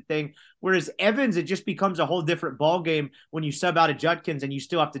is type of thing. Whereas Evans, it just becomes a whole different ball game when you sub out a Judkins and you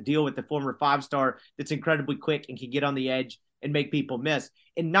still have to deal with the former 5-star that's incredibly quick and can get on the edge and make people miss.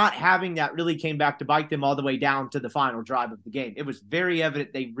 And not having that really came back to bite them all the way down to the final drive of the game. It was very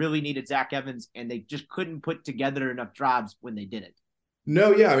evident they really needed Zach Evans, and they just couldn't put together enough drives when they did it.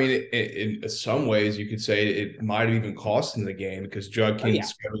 No, yeah. I mean, in some ways, you could say it might have even cost them the game because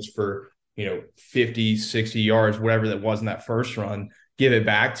Judkins goes for, 50, 60 yards, whatever that was in that first run, give it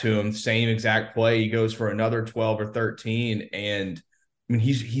back to him, same exact play. He goes for another 12 or 13, and I mean,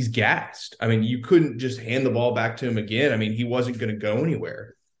 he's gassed. I mean, you couldn't just hand the ball back to him again. I mean, he wasn't going to go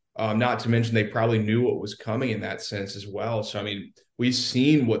anywhere. Not to mention they probably knew what was coming in that sense as well. So, I mean, we've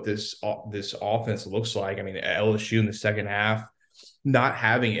seen what this offense looks like. I mean, LSU in the second half, not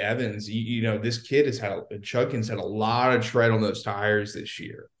having Evans, this kid Judkins had a lot of tread on those tires this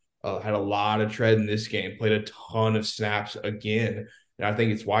year. Had a lot of tread in this game, played a ton of snaps again. And I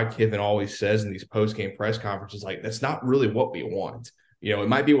think it's why Kiffin always says in these post-game press conferences, like, that's not really what we want. It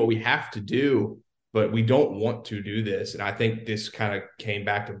might be what we have to do, but we don't want to do this. And I think this kind of came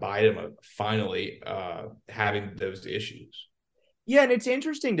back to bite him finally having those issues. Yeah, and it's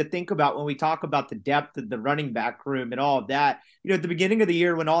interesting to think about when we talk about the depth of the running back room and all of that. At the beginning of the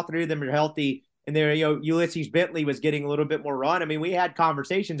year when all three of them are healthy and there, Ulysses Bentley was getting a little bit more run. I mean, we had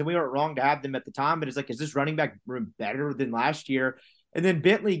conversations and we weren't wrong to have them at the time, but it's like, is this running back room better than last year? And then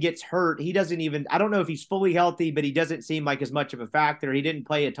Bentley gets hurt. He doesn't even, I don't know if he's fully healthy, but he doesn't seem like as much of a factor. He didn't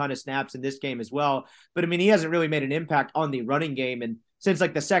play a ton of snaps in this game as well. But I mean, he hasn't really made an impact on the running game and since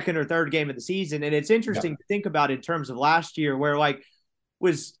like the second or third game of the season. And it's interesting to think about in terms of last year where like,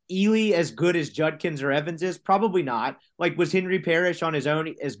 was Ely as good as Judkins or Evans is? Probably not. Like, was Henry Parrish on his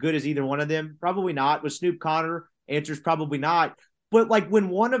own as good as either one of them? Probably not. Was Snoop Connor? Answer's probably not. But like when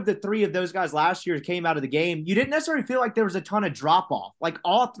one of the three of those guys last year came out of the game, you didn't necessarily feel like there was a ton of drop off. Like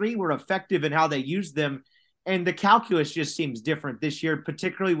all three were effective in how they used them. And the calculus just seems different this year,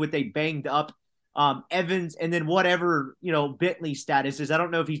 particularly with a banged up Evans and then whatever, Bentley status is. I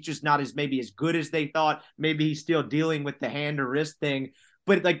don't know if he's just not maybe as good as they thought. Maybe he's still dealing with the hand or wrist thing.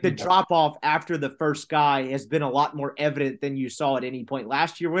 But like the drop off after the first guy has been a lot more evident than you saw at any point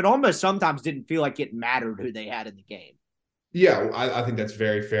last year. It almost sometimes didn't feel like it mattered who they had in the game. Yeah, I think that's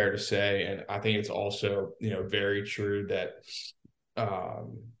very fair to say. And I think it's also, very true that I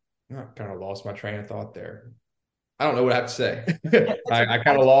kind of lost my train of thought there. I don't know what I have to say. I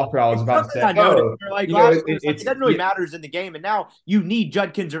kind of lost what I was about to say. It doesn't really matter in the game. And now you need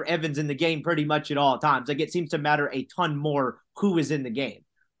Judkins or Evans in the game pretty much at all times. Like it seems to matter a ton more who is in the game.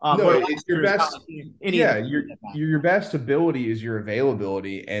 It's your best. Your best ability is your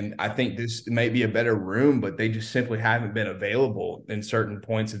availability, and I think this may be a better room, but they just simply haven't been available in certain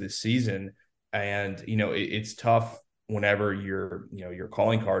points of the season. And it's tough whenever your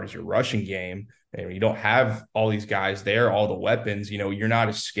calling card is your rushing game, and you don't have all these guys there, all the weapons. You're not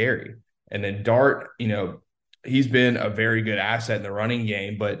as scary. And then Dart, he's been a very good asset in the running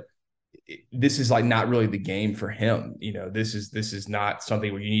game, but this is like not really the game for him. This is not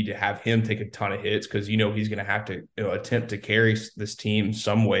something where you need to have him take a ton of hits because he's going to have to attempt to carry this team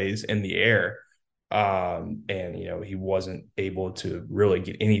some ways in the air. And, he wasn't able to really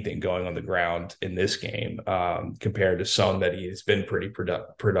get anything going on the ground in this game compared to some that he has been pretty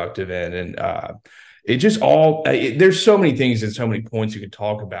productive in. And it just there's so many things and so many points you can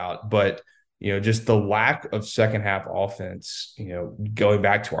talk about, but just the lack of second half offense, going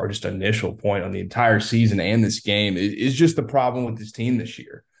back to our just initial point on the entire season and this game is just the problem with this team this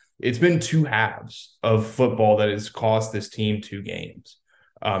year. It's been two halves of football that has cost this team two games.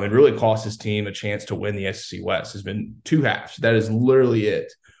 And really cost this team a chance to win the SEC West. Has been two halves. That is literally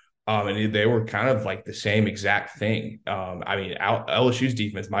it. And they were kind of like the same exact thing. LSU's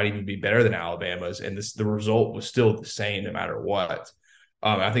defense might even be better than Alabama's, and the result was still the same no matter what.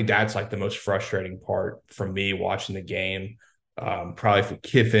 I think that's like the most frustrating part for me watching the game. Probably for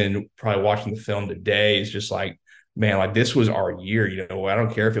Kiffin, probably watching the film today is just like, man, like this was our year. I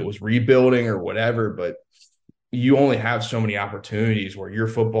don't care if it was rebuilding or whatever, but you only have so many opportunities where your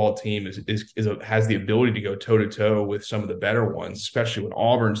football team has the ability to go toe-to-toe with some of the better ones, especially when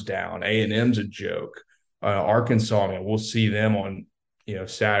Auburn's down. A&M's a joke. Arkansas, we'll see them on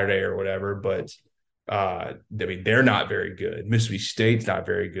Saturday or whatever, but they're not very good. Mississippi State's not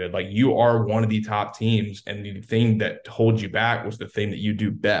very good. Like, you are one of the top teams, and the thing that holds you back was the thing that you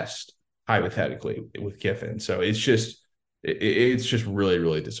do best, hypothetically, with Kiffin. So it's just really,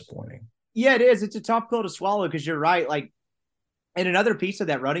 really disappointing. Yeah, it is. It's a tough pill to swallow because you're right. Like, and another piece of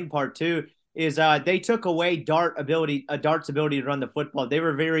that running part too is they took away Dart's ability to run the football. They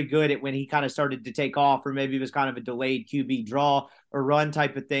were very good at when he kind of started to take off, or maybe it was kind of a delayed QB draw or run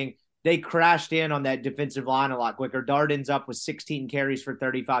type of thing. They crashed in on that defensive line a lot quicker. Dart ends up with 16 carries for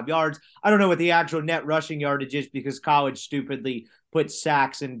 35 yards. I don't know what the actual net rushing yardage is because college stupidly puts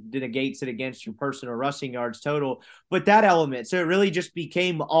sacks and negates it against your personal rushing yards total. But that element, so it really just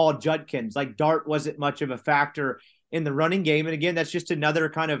became all Judkins. Like, Dart wasn't much of a factor in the running game. And again, that's just another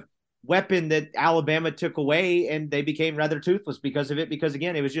kind of weapon that Alabama took away, and they became rather toothless because of it, because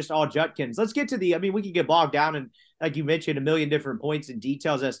again, it was just all Judkins. Let's get to we could get bogged down in, like you mentioned, a million different points and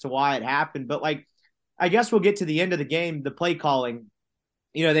details as to why it happened. But like, I guess we'll get to the end of the game, the play calling.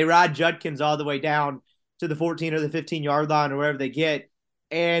 They ride Judkins all the way down to the 14 or the 15-yard line or wherever they get,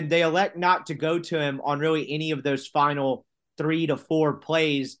 and they elect not to go to him on really any of those final 3 to 4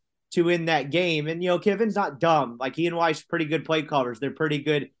 plays to win that game. And, Kiffin's not dumb. Like, he and Weiss pretty good play callers. They're pretty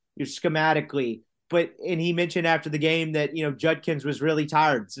good schematically. And he mentioned after the game that, Judkins was really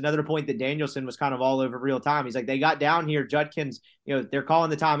tired. It's another point that Danielson was kind of all over real time. He's like, they got down here. Judkins, they're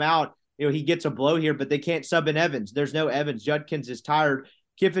calling the timeout. He gets a blow here, but they can't sub in Evans. There's no Evans. Judkins is tired.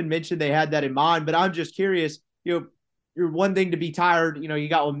 Kiffin mentioned they had that in mind, but I'm just curious, you're one thing to be tired. You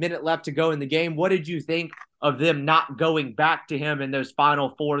got 1 minute left to go in the game. What did you think of them not going back to him in those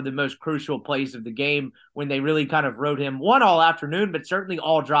final 4, the most crucial plays of the game, when they really kind of rode him all afternoon, but certainly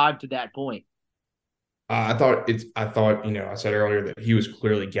all drive to that point? I thought, I said earlier that he was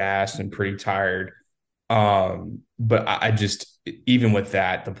clearly gassed and pretty tired. But I just, even with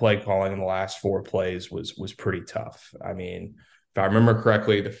that, the play calling in the last 4 plays was pretty tough. If I remember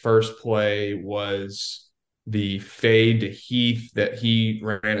correctly, the first play was the fade to Heath that he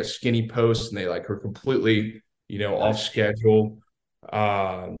ran a skinny post and they were completely, off schedule.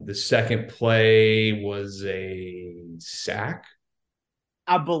 The second play was a sack.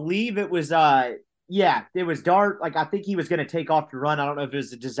 I believe it was it was Dart. Like, I think he was going to take off to run. I don't know if it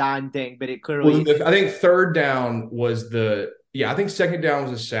was a design thing, but it clearly. Well, I think third down was I think second down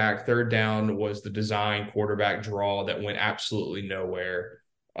was a sack. Third down was the design quarterback draw that went absolutely nowhere.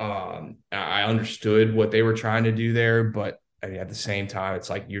 I understood what they were trying to do there, but at the same time, it's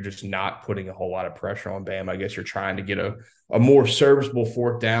like you're just not putting a whole lot of pressure on Bam. I guess you're trying to get a more serviceable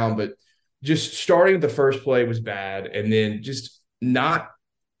fourth down, but just starting with the first play was bad, and then you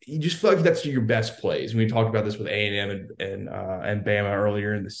just feel like that's your best plays. We talked about this with A&M and Bama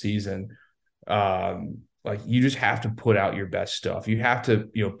earlier in the season. You just have to put out your best stuff. You have to,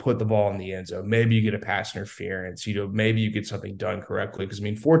 put the ball in the end zone. Maybe you get a pass interference. Maybe you get something done correctly. Because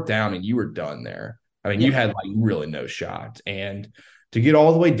fourth down and you were done there. You had really no shot. And to get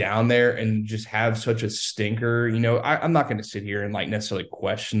all the way down there and just have such a stinker, I'm not going to sit here and necessarily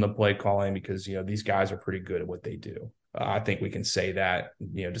question the play calling because these guys are pretty good at what they do. I think we can say that,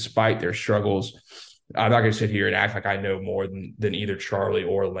 despite their struggles. I'm not going to sit here and act like I know more than either Charlie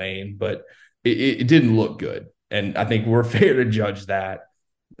or Lane, but it didn't look good. And I think we're fair to judge that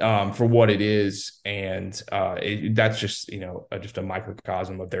for what it is. And that's just, just a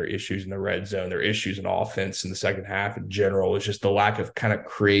microcosm of their issues in the red zone, their issues in offense in the second half in general. It's just the lack of kind of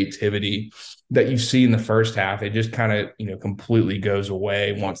creativity that you see in the first half. It just kind of, completely goes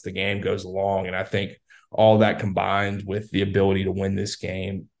away once the game goes along. And I think all that combined with the ability to win this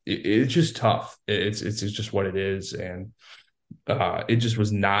game it's just tough. It's just what it is, and it just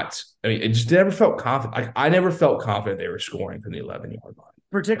was not. I mean, it just never felt confident. I never felt confident they were scoring from the 11-yard line.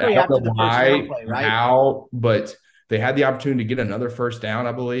 Particularly I don't after know the first down why, play, right? how, but they had the opportunity to get another first down,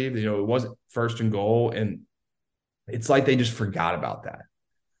 I believe. You know, it wasn't first and goal, and it's like they just forgot about that.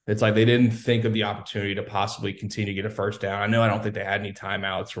 It's like they didn't think of the opportunity to possibly continue to get a first down. I don't think they had any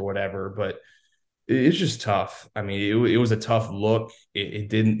timeouts or whatever, but it's just tough. I mean, it was a tough look. It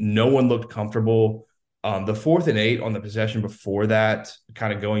didn't. No one looked comfortable. The 4th and 8 on the possession before that,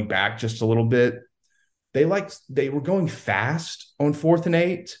 kind of going back just a little bit, they were going fast on 4th and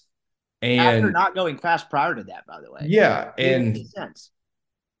 8, After and not going fast prior to that, by the way. yeah, It didn't and make sense.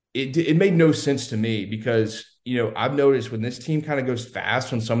 it made no sense to me because, I've noticed when this team kind of goes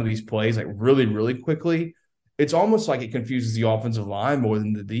fast on some of these plays, like really, really quickly, it's almost like it confuses the offensive line more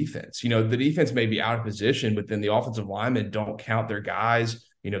than the defense. The defense may be out of position, but then the offensive linemen don't count their guys.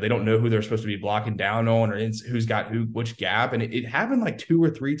 They don't know who they're supposed to be blocking down on or who's got which gap. And it happened like 2 or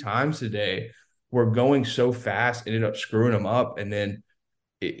 3 times today where going so fast ended up screwing them up. And then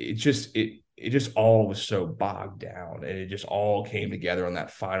it just all was so bogged down, and it just all came together on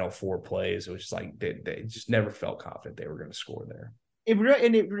that final 4 plays. It was just like they just never felt confident they were going to score there.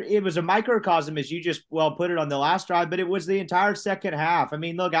 It was a microcosm, as you just put it, on the last drive, but it was the entire second half. I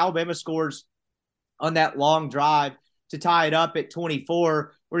mean, look, Alabama scores on that long drive to tie it up at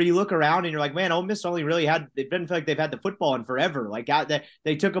 24, where you look around and you're like, man, Ole Miss only really it didn't feel like they've had the football in forever. Like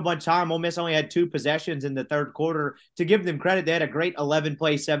they took a bunch of time. Ole Miss only had 2 possessions in the third quarter. To give them credit, they had a great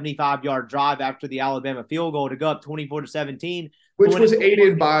 11-play, 75-yard drive after the Alabama field goal to go up 24-17. Which was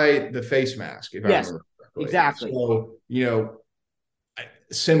aided by the face mask, if I remember correctly. Exactly. So,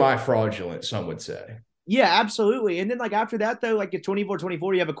 semi-fraudulent, some would say. Yeah, absolutely. And then after that, though, at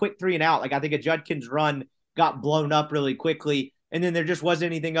 24-24, you have a quick 3 and out. I think a Judkins run got blown up really quickly, and then there just wasn't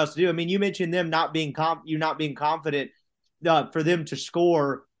anything else to do. I mean, you mentioned them not being confident for them to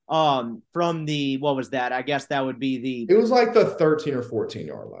score from the, what was that? I guess that would be it was like the 13 or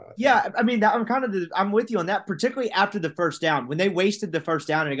 14-yard line. Yeah, I mean, I'm with you on that, particularly after the first down. When they wasted the first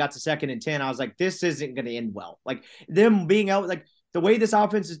down and it got to 2nd and 10, I was like, this isn't going to end well. Them being out, the way this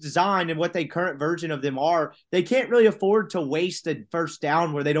offense is designed and what the current version of them are, they can't really afford to waste a first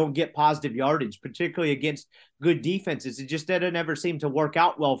down where they don't get positive yardage, particularly against good defenses. It just didn't ever seem to work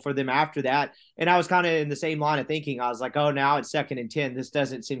out well for them after that. And I was kind of in the same line of thinking. I was like, oh, now it's 2nd and 10. This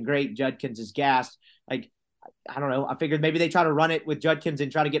doesn't seem great. Judkins is gassed. I don't know. I figured maybe they try to run it with Judkins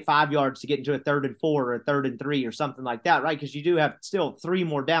and try to get 5 yards to get into a 3rd and 4 or a 3rd and 3 or something like that, right? Because you do have still 3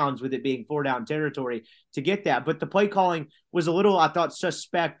 more downs with it being 4-down territory to get that. But the play calling was a little, I thought,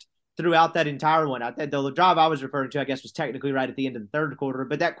 suspect throughout that entire one. I think the drive I was referring to, I guess, was technically right at the end of the third quarter.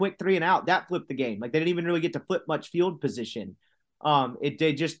 But that quick 3 and out, that flipped the game. They didn't even really get to flip much field position.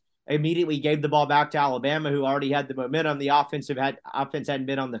 They just immediately gave the ball back to Alabama, who already had the momentum. The offense hadn't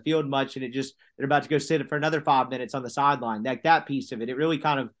been on the field much, and they're about to go sit for another 5 minutes on the sideline. That piece of it really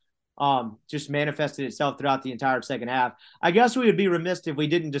kind of just manifested itself throughout the entire second half. I guess we would be remiss if we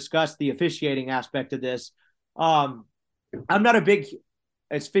didn't discuss the officiating aspect of this. I'm not a big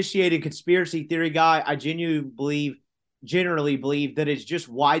officiating conspiracy theory guy. I generally believe that it's just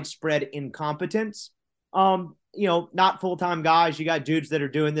widespread incompetence. Not full-time guys. You got dudes that are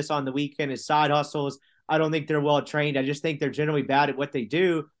doing this on the weekend as side hustles. I don't think they're well trained. I just think they're generally bad at what they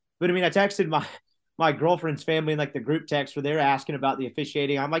do. But I mean, I texted my girlfriend's family in the group text where they're asking about the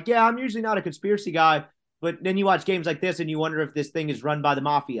officiating. I'm like, yeah, I'm usually not a conspiracy guy, but then you watch games like this and you wonder if this thing is run by the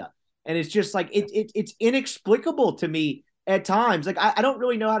mafia. And it's just it's inexplicable to me at times. I don't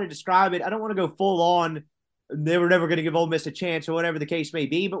really know how to describe it. I don't want to go full on. They were never going to give Ole Miss a chance or whatever the case may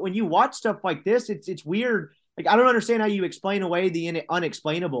be. But when you watch stuff like this, it's weird. I don't understand how you explain away the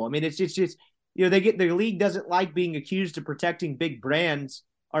unexplainable. I mean, it's just the league doesn't like being accused of protecting big brands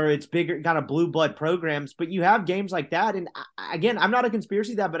or its bigger kind of blue blood programs. But you have games like that. And again, I'm not a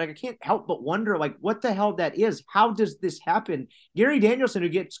conspiracy that, but I can't help but wonder, what the hell that is. How does this happen? Gary Danielson, who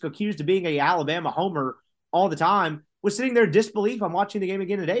gets accused of being a Alabama homer all the time, was sitting there in disbelief. I'm watching the game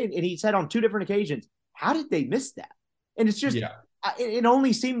again today, and he said on 2 different occasions, how did they miss that? And it's just, it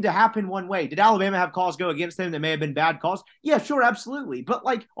only seemed to happen one way. Did Alabama have calls go against them that may have been bad calls? Yeah, sure, absolutely. But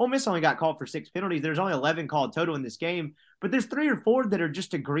Ole Miss only got called for 6 penalties. There's only 11 called total in this game. But there's 3 or 4 that are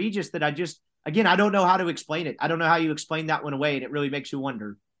just egregious that I don't know how to explain it. I don't know how you explain that one away, and it really makes you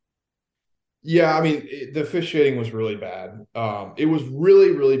wonder. Yeah, I mean, the officiating was really bad. It was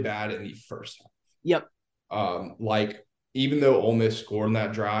really, really bad in the first half. Yep. Even though Ole Miss scored on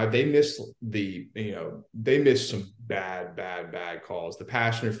that drive, they missed some bad calls. The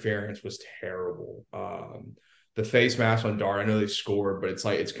pass interference was terrible. the face mask on Dart. I know they scored, but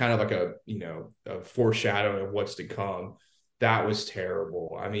it's kind of like a foreshadowing of what's to come. That was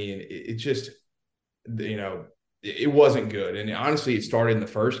terrible. I mean, it just, it wasn't good. And honestly, it started in the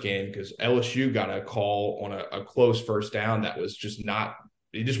first game because LSU got a call on a close first down that was just not.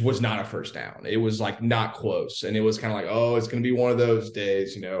 It just was not a first down. It was like not close. And it was kind of like, oh, it's going to be one of those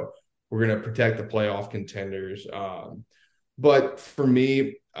days, we're going to protect the playoff contenders. But for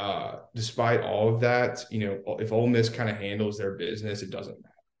me, despite all of that, if Ole Miss kind of handles their business, it doesn't matter.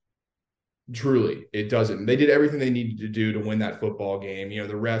 Truly, it doesn't. They did everything they needed to do to win that football game.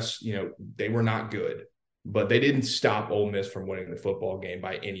 The refs, they were not good, but they didn't stop Ole Miss from winning the football game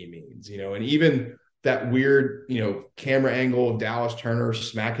by any means, and even that weird, camera angle of Dallas Turner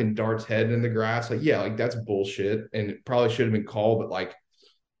smacking Dart's head in the grass. That's bullshit. And it probably should have been called, but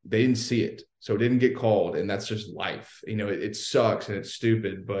they didn't see it. So it didn't get called. And that's just life. It sucks and it's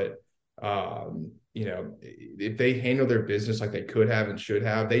stupid, but if they handle their business like they could have and should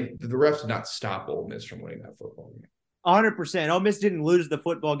have, the refs did not stop Ole Miss from winning that football game. 100%. Ole Miss didn't lose the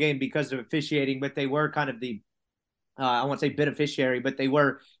football game because of officiating, but they were kind of the, I won't say beneficiary, but they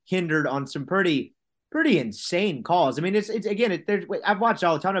were hindered on some pretty insane calls. I mean, I've watched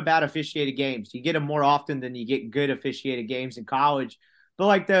all the ton of bad officiated games. You get them more often than you get good officiated games in college.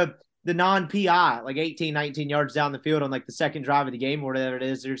 But the non-PI, 18, 19 yards down the field on the second drive of the game or whatever it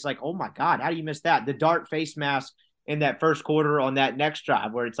is, there's oh my God, how do you miss that? The Dart face mask in that first quarter on that next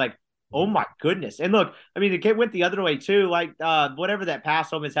drive where it's oh my goodness. And look, I mean, it went the other way too. Whatever that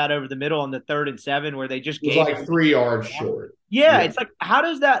pass Ole Miss had over the middle on the 3rd and 7 where they just gave 3 yards short. Yeah, it's how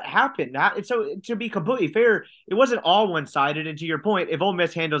does that happen? So to be completely fair, it wasn't all one-sided. And to your point, if Ole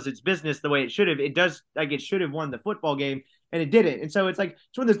Miss handles its business the way it should have, it does it should have won the football game, and it didn't. And so it's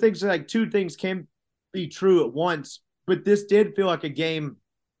it's one of those things where two things can be true at once. But this did feel like a game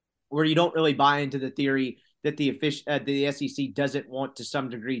where you don't really buy into the theory that the SEC doesn't want to some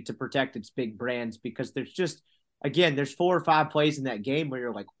degree to protect its big brands, because there's 4 or 5 plays in that game where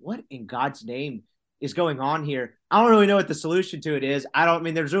you're what in God's name is going on here? I don't really know what the solution to it is.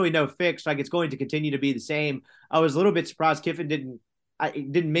 There's really no fix. It's going to continue to be the same. I was a little bit surprised Kiffin didn't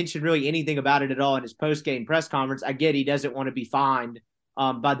mention really anything about it at all in his post-game press conference. I get he doesn't want to be fined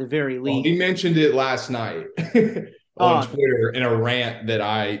by the very least. Well, he mentioned it last night on Twitter in a rant that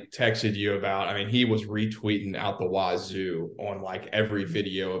I texted you about. I mean, he was retweeting out the wazoo on every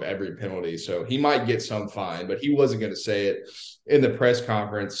video of every penalty. So he might get some fine, but he wasn't going to say it in the press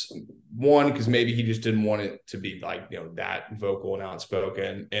conference. One, because maybe he just didn't want it to be that vocal and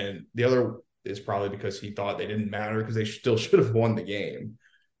outspoken. And the other is probably because he thought they didn't matter because they still should have won the game.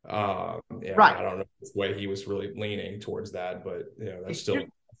 Right. I don't know the way he was really leaning towards that, but that's still a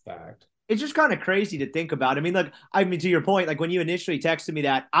fact. It's just kind of crazy to think about. To your point, when you initially texted me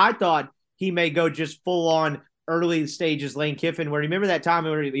that, I thought he may go just full on early stages Lane Kiffin, where remember that time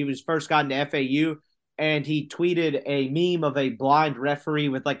where he was first gotten to FAU and he tweeted a meme of a blind referee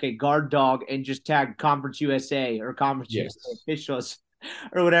with a guard dog and just tagged Conference USA or Conference USA officials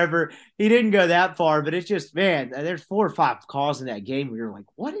or whatever. He didn't go that far, but it's just, man, there's 4 or 5 calls in that game where you're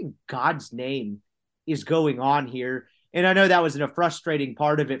what in God's name is going on here? And I know that was a frustrating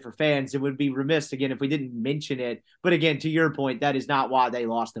part of it for fans. It would be remiss, again, if we didn't mention it. But again, to your point, that is not why they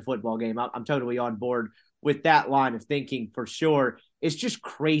lost the football game. I'm totally on board with that line of thinking for sure. It's just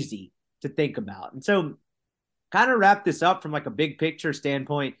crazy to think about. And so kind of wrap this up from a big picture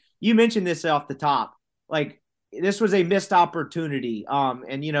standpoint. You mentioned this off the top. This was a missed opportunity.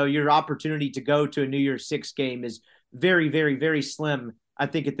 And, your opportunity to go to a New Year's Six game is very, very, very slim. I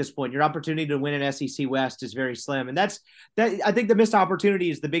think at this point, your opportunity to win an SEC West is very slim. And that I think the missed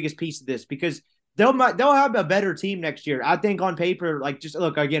opportunity is the biggest piece of this, because they'll have a better team next year. I think on paper, just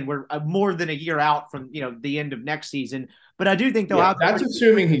look, again, we're more than a year out from, the end of next season, but I do think they'll have. That's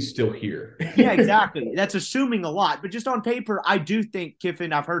assuming he's still here. Yeah, exactly. That's assuming a lot, but just on paper, I do think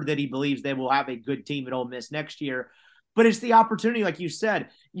Kiffin, I've heard that he believes they will have a good team at Ole Miss next year, but it's the opportunity. Like you said,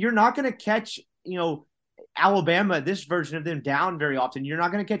 you're not going to catch, Alabama, this version of them, down very often. You're not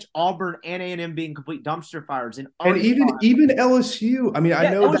going to catch Auburn and A&M being complete dumpster fires. And even LSU. I mean, I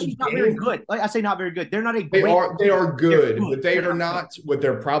know LSU's not very good. I say not very good. They're not a great. They are good, but they are not what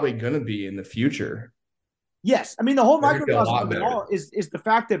they're probably going to be in the future. Yes. I mean, the whole microcosm of it all is the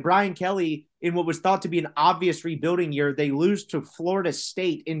fact that Brian Kelly, in what was thought to be an obvious rebuilding year, they lose to Florida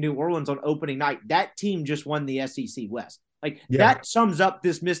State in New Orleans on opening night. That team just won the SEC West. That sums up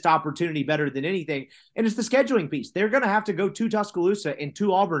this missed opportunity better than anything. And it's the scheduling piece. They're going to have to go to Tuscaloosa and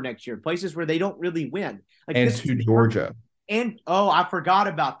to Auburn next year, places where they don't really win. And to Georgia. And I forgot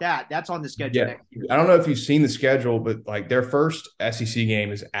about that. That's on the schedule Yeah. next year. I don't know if you've seen the schedule, but like their first SEC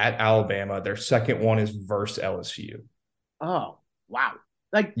game is at Alabama. Their second one is versus LSU. Oh, wow.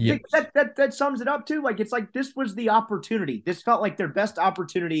 Like Yes. that sums it up too. Like it's like this was the opportunity. This felt like their best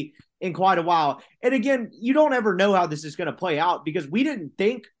opportunity in quite a while. And again, you don't ever know how this is going to play out because we didn't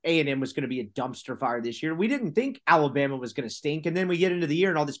think A&M was going to be a dumpster fire this year. We didn't think Alabama was going to stink. And then we get into the year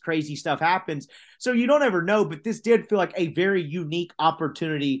and all this crazy stuff happens. So you don't ever know, but this did feel like a very unique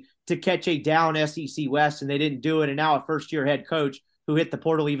opportunity to catch a down SEC West, and they didn't do it. And now a first-year head coach who hit the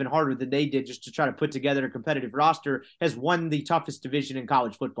portal even harder than they did just to try to put together a competitive roster, has won the toughest division in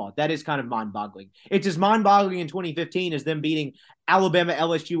college football. That is kind of mind-boggling. It's as mind-boggling in 2015 as them beating Alabama,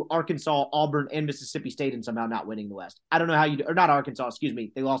 LSU, Arkansas, Auburn, and Mississippi State and somehow not winning the West. I don't know how you – or not Arkansas, excuse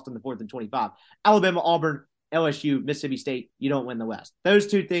me. They lost on the 4th and 25. Alabama, Auburn, LSU, Mississippi State, you don't win the West. Those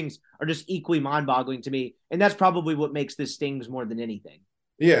two things are just equally mind-boggling to me, and that's probably what makes this stings more than anything.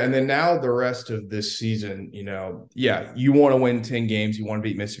 Yeah, and then now the rest of this season, you want to win 10 games. You want to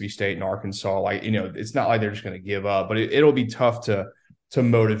beat Mississippi State and Arkansas. Like, it's not like they're just going to give up, but it'll be tough to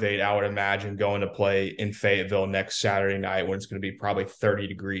motivate, I would imagine, going to play in Fayetteville next Saturday night when it's going to be probably 30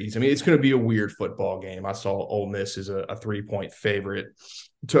 degrees. I mean, it's going to be a weird football game. I saw Ole Miss is a 3-point favorite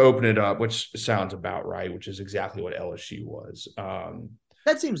to open it up, which sounds about right, which is exactly what LSU was.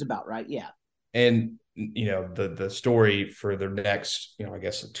 That seems about right, yeah. And the story for the next, I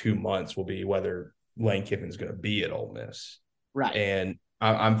guess 2 months will be whether Lane Kiffin's going to be at Ole Miss. Right. And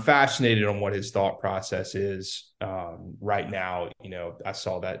I'm fascinated on what his thought process is right now. I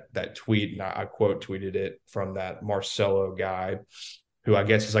saw that tweet and I quote tweeted it from that Marcelo guy who I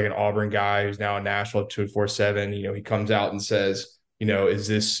guess is like an Auburn guy who's now a national 247. He comes out and says, is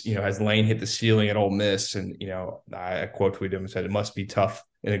this, has Lane hit the ceiling at Ole Miss? And, I quote tweeted him and said, it must be tough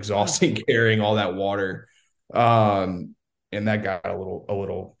and exhausting carrying all that water. And that got a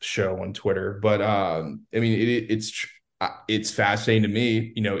little show on Twitter. But I mean, it's fascinating to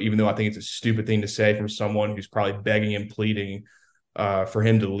me, even though I think it's a stupid thing to say from someone who's probably begging and pleading for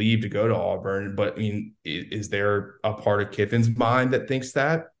him to leave to go to Auburn. But I mean, is there a part of Kiffin's mind that thinks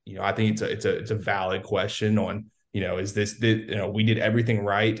that? I think it's a valid question on, is this we did everything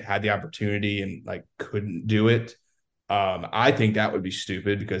right, had the opportunity and like couldn't do it. I think that would be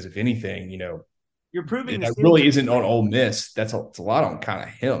stupid because if anything, you're proving that really isn't on Ole Miss. It's a lot on kind of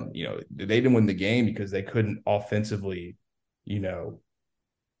him. They didn't win the game because they couldn't offensively,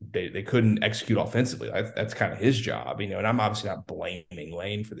 they couldn't execute offensively. That's kind of his job, and I'm obviously not blaming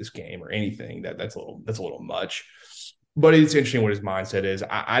Lane for this game or anything. That's a little much. But it's interesting what his mindset is.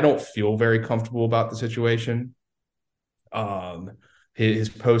 I don't feel very comfortable about the situation. His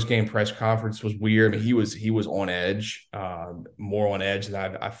post-game press conference was weird. I mean, he was on edge, more on edge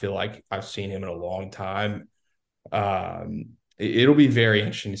than I feel like I've seen him in a long time. It'll be very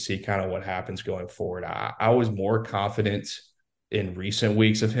interesting to see kind of what happens going forward. I was more confident in recent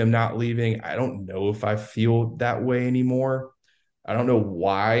weeks of him not leaving. I don't know if I feel that way anymore. I don't know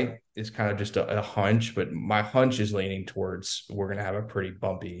why. It's kind of just a hunch, but my hunch is leaning towards we're going to have a pretty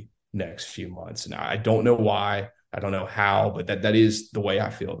bumpy next few months. And I don't know why. I don't know how, but that is the way I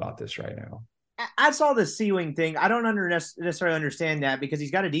feel about this right now. I saw the Sealing thing. I don't necessarily understand that because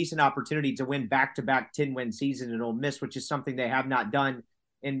he's got a decent opportunity to win back-to-back 10-win season at Ole Miss, which is something they have not done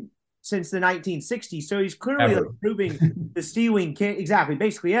since the 1960s. So he's clearly proving the ceiling can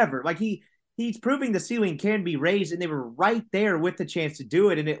basically ever. Like he's proving the ceiling can be raised, and they were right there with the chance to do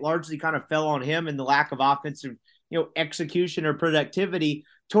it, and it largely kind of fell on him and the lack of offensive execution or productivity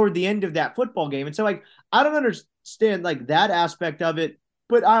toward the end of that football game. And so I don't understand like that aspect of it,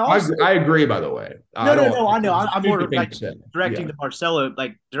 but I agree, by the way. No, I know. I'm more like directing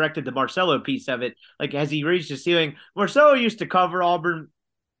directed the Marcelo piece of it. Like, has he reached the ceiling? Marcelo used to cover Auburn.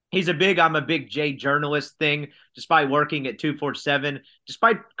 I'm a big J journalist thing, despite working at 247,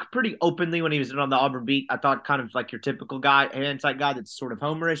 despite pretty openly when he was on the Auburn beat, I thought kind of like your typical guy, an insight guy that's sort of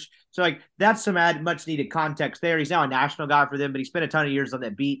homerish. So like that's some much needed context there. He's now a national guy for them, but he spent a ton of years on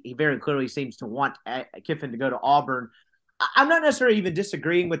that beat. He very clearly seems to want Kiffin to go to Auburn. I'm not necessarily even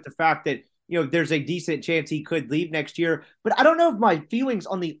disagreeing with the fact that, there's a decent chance he could leave next year, but I don't know if my feelings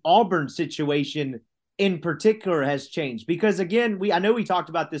on the Auburn situation in particular has changed because again, I know we talked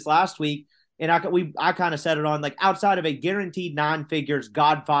about this last week and I kind of said it on like outside of a guaranteed 9 figures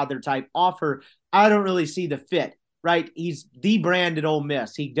Godfather type offer, I don't really see the fit, right? He's the brand at Ole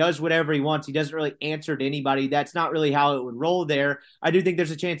Miss. He does whatever he wants. He doesn't really answer to anybody. That's not really how it would roll there. I do think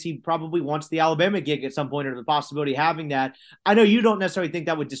there's a chance he probably wants the Alabama gig at some point or the possibility of having that. I know you don't necessarily think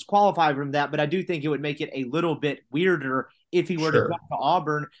that would disqualify from that, but I do think it would make it a little bit weirder if he were to go to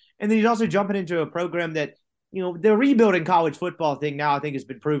Auburn. And then he's also jumping into a program that the rebuilding college football thing now I think has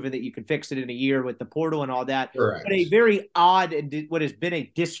been proven that you can fix it in a year with the portal and all that. Correct. But a very odd and what has been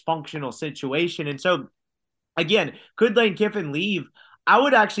a dysfunctional situation. And so, again, could Lane Kiffin leave? I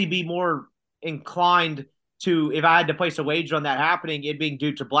would actually be more inclined to, if I had to place a wager on that happening, it being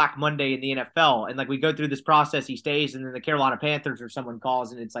due to Black Monday in the NFL. And like we go through this process, he stays, and then the Carolina Panthers or someone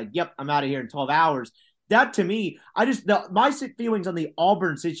calls, and it's like, yep, I'm out of here in 12 hours. That to me, my feelings on the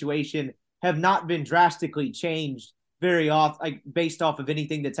Auburn situation have not been drastically changed very often, like based off of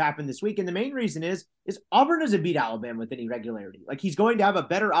anything that's happened this week. And the main reason is Auburn doesn't beat Alabama with any regularity. Like he's going to have a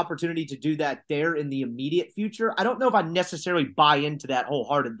better opportunity to do that there in the immediate future. I don't know if I necessarily buy into that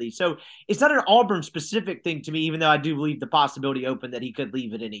wholeheartedly. So it's not an Auburn specific thing to me, even though I do leave the possibility open that he could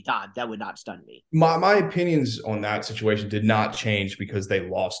leave at any time. That would not stun me. My opinions on that situation did not change because they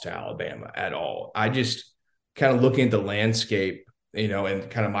lost to Alabama at all. I just kind of looking at the landscape, and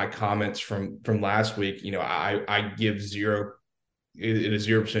kind of my comments from last week, I give a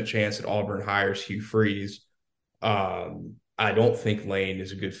 0% chance that Auburn hires Hugh Freeze. I don't think Lane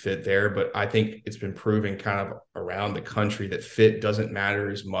is a good fit there, but I think it's been proven kind of around the country that fit doesn't matter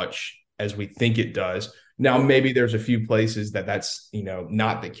as much as we think it does. Now, maybe there's a few places that's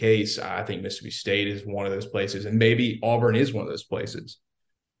not the case. I think Mississippi State is one of those places, and maybe Auburn is one of those places.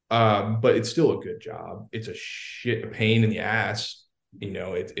 But it's still a good job. It's a pain in the ass.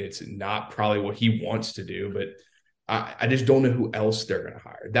 It's not probably what he wants to do, but I just don't know who else they're going to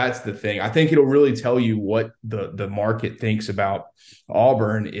hire. That's the thing. I think it'll really tell you what the market thinks about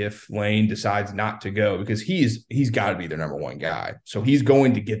Auburn if Lane decides not to go, because he's got to be their number one guy. So he's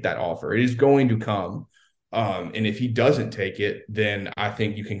going to get that offer. It is going to come. And if he doesn't take it, then I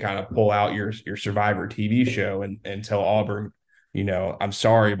think you can kind of pull out your Survivor TV show and tell Auburn, I'm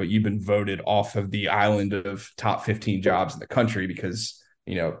sorry, but you've been voted off of the island of top 15 jobs in the country because,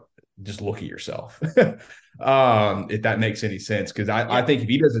 just look at yourself. If that makes any sense. Because I think if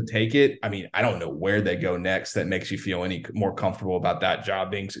he doesn't take it, I don't know where they go next that makes you feel any more comfortable about that job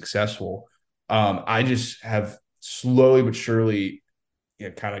being successful. I just have slowly but surely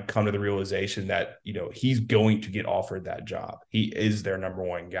kind of come to the realization that, he's going to get offered that job. He is their number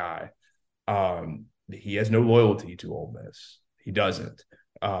one guy. He has no loyalty to Ole Miss. He doesn't.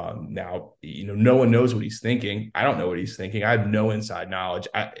 Now, no one knows what he's thinking. I don't know what he's thinking. I have no inside knowledge.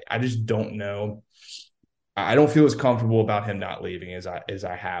 I just don't know. I don't feel as comfortable about him not leaving as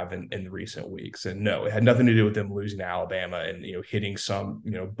I have in the recent weeks. And no, it had nothing to do with them losing to Alabama and, hitting some,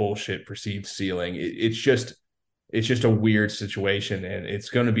 bullshit perceived ceiling. It's just a weird situation. And it's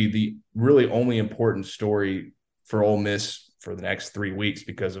going to be the really only important story for Ole Miss for the next 3 weeks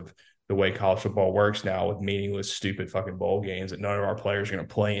because of the way college football works now with meaningless, stupid fucking bowl games that none of our players are going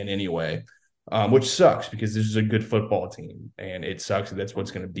to play in anyway, which sucks because this is a good football team and it sucks that that's what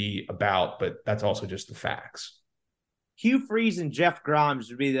it's going to be about, but that's also just the facts. Hugh Freeze and Jeff Grimes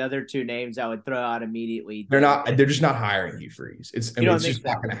would be the other two names I would throw out immediately. They're just not hiring Hugh Freeze. It's just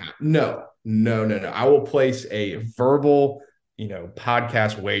not going to happen. No. I will place a verbal,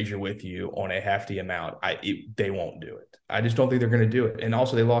 podcast wager with you on a hefty amount. They won't do it. I just don't think they're going to do it. And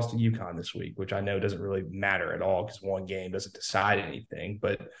also they lost to UConn this week, which I know doesn't really matter at all because one game doesn't decide anything,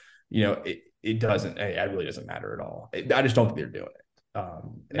 but it doesn't, it really doesn't matter at all. I just don't think they're doing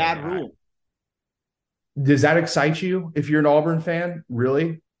it. Mad rule. Does that excite you if you're an Auburn fan?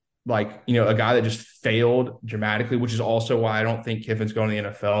 Really? Like, a guy that just failed dramatically, which is also why I don't think Kiffin's going to the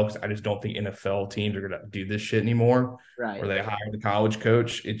NFL, because I just don't think NFL teams are going to do this shit anymore. Right. Or they hire the college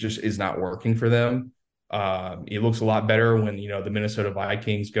coach. It just is not working for them. It looks a lot better when, the Minnesota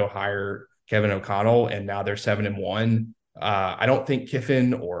Vikings go hire Kevin O'Connell and now they're 7-1. I don't think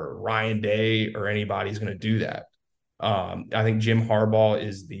Kiffin or Ryan Day or anybody's going to do that. I think Jim Harbaugh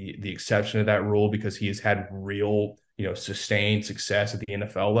is the exception to that rule because he has had real, sustained success at the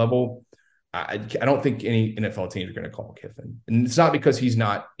NFL level. I don't think any NFL teams are going to call Kiffin. And it's not because he's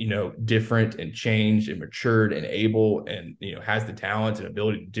not, different and changed and matured and able and, has the talent and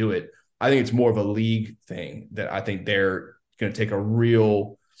ability to do it. I think it's more of a league thing that I think they're going to take a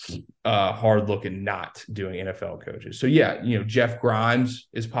real hard look at not doing NFL coaches. So, yeah, Jeff Grimes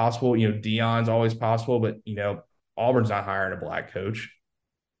is possible. Deion's always possible, but, Auburn's not hiring a black coach.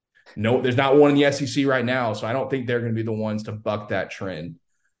 No, there's not one in the SEC right now, so I don't think they're going to be the ones to buck that trend.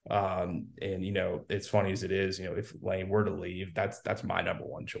 And it's funny as it is, if Lane were to leave, that's my number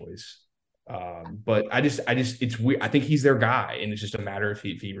one choice. But I just it's weird. I think he's their guy, and it's just a matter if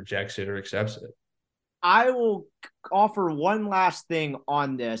he rejects it or accepts it. I will offer one last thing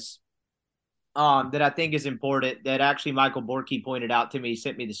on this that I think is important that actually Michael Borky pointed out to me,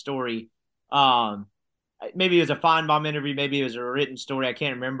 sent me the story. Maybe it was a Feinbaum interview, maybe it was a written story, I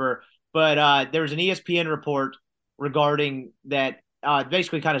can't remember. But there was an ESPN report regarding that.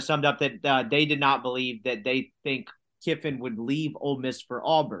 Basically, kind of summed up that they did not believe that they think Kiffin would leave Ole Miss for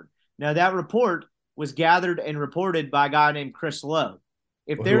Auburn. Now, that report was gathered and reported by a guy named Chris Lowe.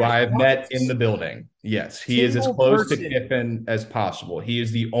 Who I have met in the building. Yes, he is as close to Kiffin as possible. He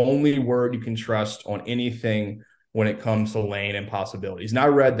is the only word you can trust on anything when it comes to Lane and possibilities. And I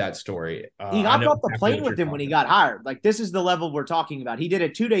read that story. He got off the plane with him when he got hired. Like, this is the level we're talking about. He did a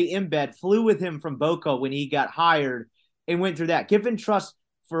 2-day embed, flew with him from Boca when he got hired, and went through that. Kiffin trusts,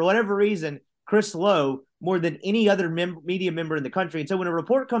 for whatever reason, Chris Lowe more than any other media member in the country. And so when a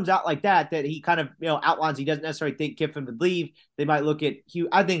report comes out like that he kind of outlines he doesn't necessarily think Kiffin would leave, they might look at Hugh.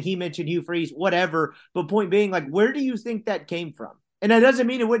 I think he mentioned Hugh Freeze, whatever. But point being, like, where do you think that came from? And that doesn't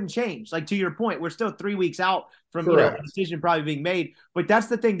mean it wouldn't change. Like, to your point, we're still 3 weeks out from a decision probably being made. But that's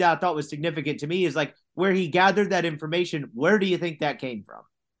the thing that I thought was significant to me is, like, where he gathered that information. Where do you think that came from?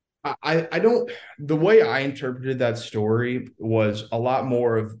 I don't, the way I interpreted that story was a lot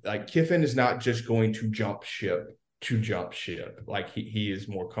more of, like, Kiffin is not just going to jump ship. Like, he is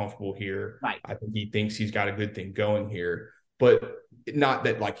more comfortable here. Right. I think he thinks he's got a good thing going here, but not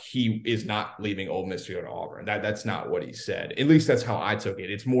that, like, he is not leaving Ole Miss to go to Auburn. That's not what he said. At least that's how I took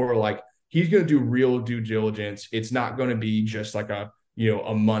it. It's more like he's going to do real due diligence. It's not going to be just like a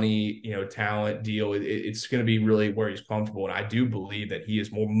money, talent deal. It's going to be really where he's comfortable. And I do believe that he is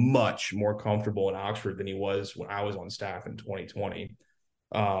much more comfortable in Oxford than he was when I was on staff in 2020.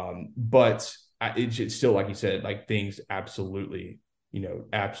 But it's still, like you said, like, things absolutely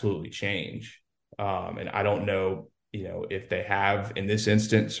change. And I don't know, if they have in this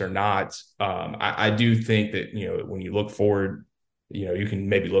instance or not. I do think that, when you look forward, you can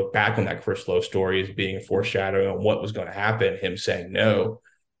maybe look back on that Chris Lowe story as being a foreshadowing on what was going to happen, him saying no.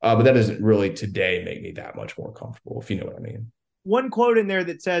 But that doesn't really today make me that much more comfortable, if you know what I mean. One quote in there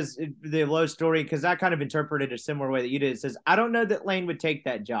that says the Lowe story, because I kind of interpreted a similar way that you did. It says, I don't know that Lane would take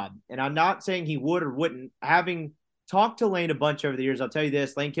that job. And I'm not saying he would or wouldn't. Having talked to Lane a bunch over the years, I'll tell you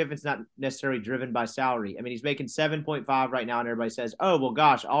this, Lane Kiffin's not necessarily driven by salary. I mean, he's making 7.5 right now, and everybody says, oh, well,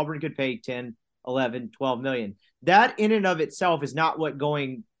 gosh, Auburn could pay 10, 11, 12 million. That in and of itself is not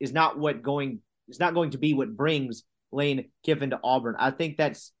going to be what brings Lane Kiffin to Auburn. I think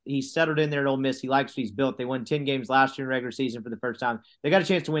he's settled in there at Ole Miss. He likes what he's built. They won 10 games last year in regular season for the first time. They got a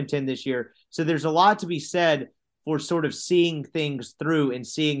chance to win 10 this year. So there's a lot to be said for sort of seeing things through and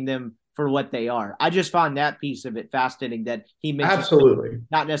seeing them for what they are. I just find that piece of it fascinating that he mentioned. Absolutely.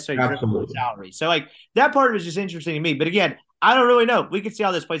 Not necessarily driven by salary. So, like, that part was just interesting to me. But again, I don't really know. We can see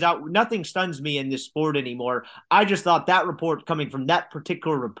how this plays out. Nothing stuns me in this sport anymore. I just thought that report coming from that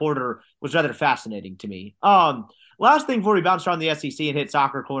particular reporter was rather fascinating to me. Last thing before we bounce around the SEC and hit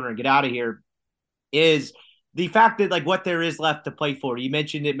Soccer Corner and get out of here is the fact that, like, what there is left to play for. You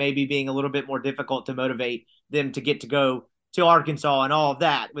mentioned it maybe being a little bit more difficult to motivate them to get to go to Arkansas and all of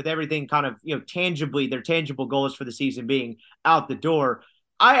that, with everything kind of, tangibly, their tangible goals for the season being out the door.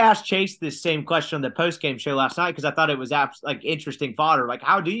 I asked Chase this same question on the post-game show last night because I thought it was interesting fodder. Like,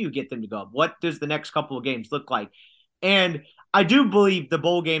 how do you get them to go up? What does the next couple of games look like? And I do believe the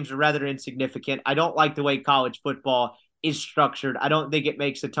bowl games are rather insignificant. I don't like the way college football is structured. I don't think it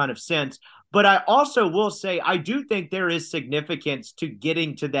makes a ton of sense. But I also will say I do think there is significance to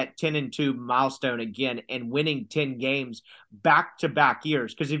getting to that 10-2 milestone again and winning 10 games back-to-back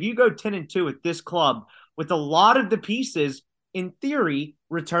years. Because if you go 10-2 with this club, with a lot of the pieces, in theory,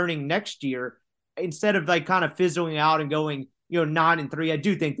 returning next year, instead of like kind of fizzling out and going, 9-3, I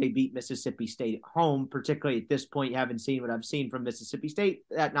do think they beat Mississippi State at home, particularly at this point. You haven't seen what I've seen from Mississippi State,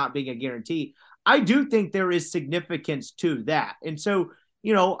 that not being a guarantee. I do think there is significance to that. And so,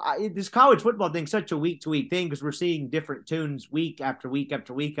 this college football thing is such a week-to-week thing because we're seeing different tunes week after week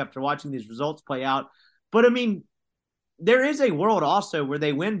after week after watching these results play out. But, I mean, there is a world also where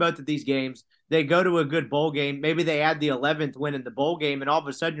they win both of these games. They go to a good bowl game. Maybe they add the 11th win in the bowl game, and all of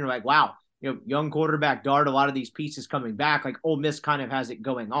a sudden you're like, wow, young quarterback Dart, a lot of these pieces coming back. Like, Ole Miss kind of has it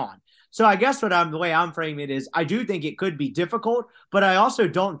going on. So I guess the way I'm framing it is I do think it could be difficult, but I also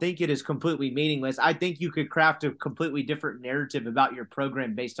don't think it is completely meaningless. I think you could craft a completely different narrative about your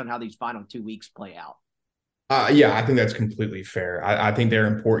program based on how these final 2 weeks play out. Yeah, I think that's completely fair. I think they're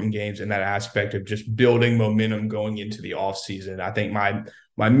important games in that aspect of just building momentum going into the offseason. I think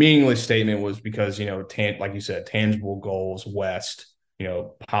my meaningless statement was because, like you said, tangible goals, West,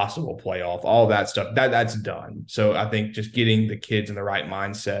 possible playoff, all that stuff, that's done. So I think just getting the kids in the right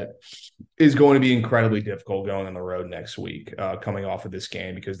mindset is going to be incredibly difficult going on the road next week, coming off of this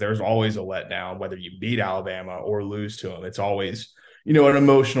game, because there's always a letdown, whether you beat Alabama or lose to them. It's always, an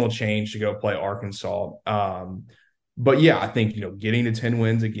emotional change to go play Arkansas. But yeah, I think, getting to 10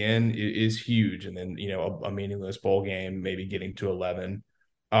 wins again is huge. And then, a meaningless bowl game, maybe getting to 11.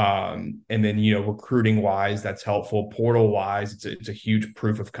 And then, recruiting wise, that's helpful. Portal wise, it's a huge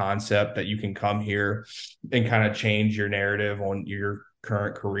proof of concept that you can come here and kind of change your narrative on your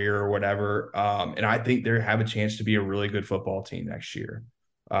current career or whatever. And I think they have a chance to be a really good football team next year.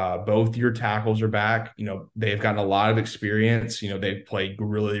 Both your tackles are back. They've gotten a lot of experience. They've played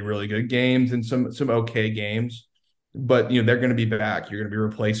really, really good games and some okay games, but they're going to be back. You're going to be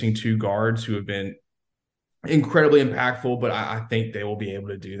replacing two guards who have been incredibly impactful, but I think they will be able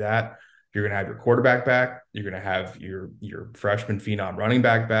to do that. You're going to have your quarterback back. You're going to have your freshman phenom running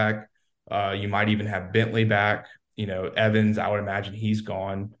back. You might even have Bentley back. Evans, I would imagine he's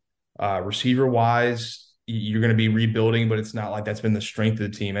gone. Receiver wise, you're going to be rebuilding, but it's not like that's been the strength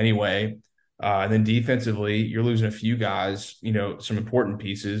of the team anyway. And then defensively, you're losing a few guys, some important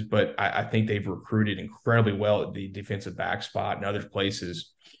pieces, but I think they've recruited incredibly well at the defensive back spot and other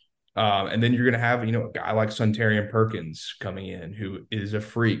places. And then you're going to have, a guy like Suntarian Perkins coming in, who is a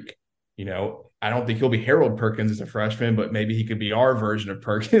freak. I don't think he'll be Harold Perkins as a freshman, but maybe he could be our version of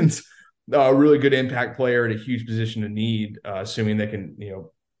Perkins. A really good impact player at a huge position of need, assuming they can,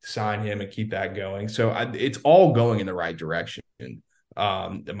 sign him and keep that going. So it's all going in the right direction.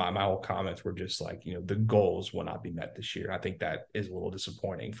 My whole comments were just like, the goals will not be met this year. I think that is a little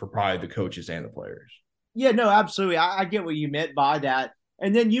disappointing for probably the coaches and the players. Yeah, no, absolutely. I get what you meant by that.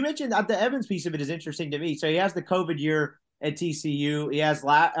 And then you mentioned that the Evans piece of it is interesting to me. So he has the COVID year at TCU. He has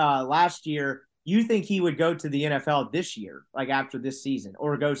last year. You think he would go to the NFL this year, like after this season,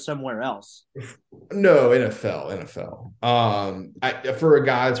 or go somewhere else? No, NFL. For a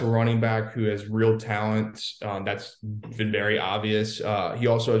guy that's a running back who has real talent, that's been very obvious. He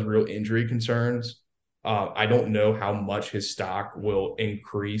also has real injury concerns. I don't know how much his stock will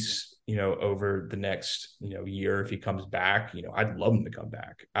increase, over the next, year if he comes back. I'd love him to come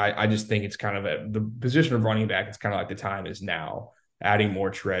back. I just think it's kind of the position of running back. It's kind of like the time is now. Adding more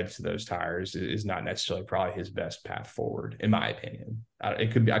treads to those tires is not necessarily probably his best path forward, in my opinion. I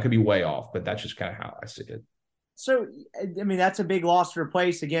could be way off, but that's just kind of how I see it. So, I mean, that's a big loss to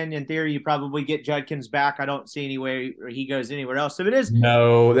replace. Again, in theory, you probably get Judkins back. I don't see any way or he goes anywhere else. So it is.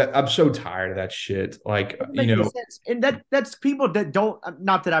 No, I'm so tired of that shit. Like, sense. And that's people that don't,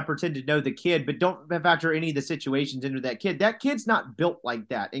 not that I pretend to know the kid, but don't factor any of the situations into that kid. That kid's not built like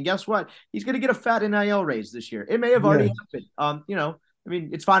that. And guess what? He's going to get a fat NIL raise this year. It may have already happened. I mean,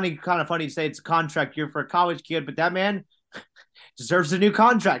 it's kind of funny to say it's a contract year for a college kid, but that man deserves a new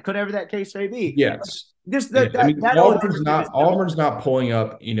contract, whatever that case may be. Yes. Auburn's not pulling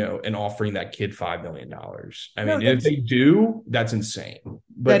up, and offering that kid $5 million. I mean, if they do, that's insane.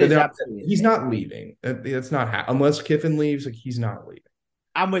 But he's not leaving. That's not unless Kiffin leaves. Like, he's not leaving.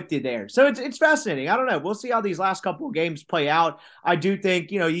 I'm with you there. So it's fascinating. I don't know. We'll see how these last couple of games play out. I do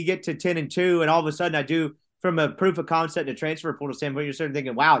think, you get to 10-2, and all of a sudden I do, from a proof of concept and a transfer portal standpoint, you're starting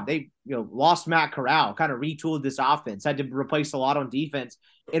thinking, wow, they lost Matt Corral, kind of retooled this offense, had to replace a lot on defense,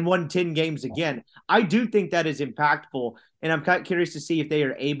 and won 10 games again. I do think that is impactful, and I'm kind of curious to see if they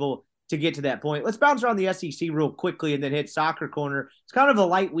are able to get to that point. Let's bounce around the SEC real quickly and then hit Soccer Corner. It's kind of a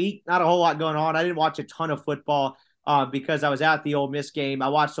light week, not a whole lot going on. I didn't watch a ton of football because I was at the Ole Miss game. I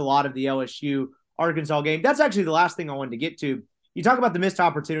watched a lot of the LSU Arkansas game. That's actually the last thing I wanted to get to. You talk about the missed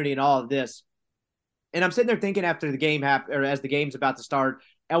opportunity and all of this. And I'm sitting there thinking after the game or as the game's about to start,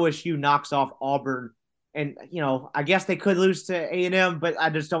 LSU knocks off Auburn. And, I guess they could lose to A&M, but I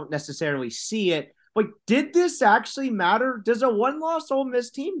just don't necessarily see it. But did this actually matter? Does a one-loss Ole Miss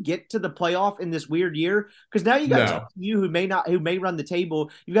team get to the playoff in this weird year? Because now you got TCU who may run the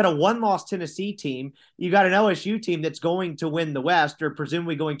table. You've got a one-loss Tennessee team. You got an LSU team that's going to win the West, or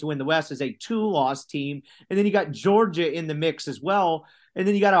presumably going to win the West as a two-loss team. And then you got Georgia in the mix as well. And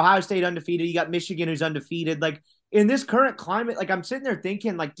then you got Ohio State undefeated. You got Michigan who's undefeated. Like, in this current climate, like, I'm sitting there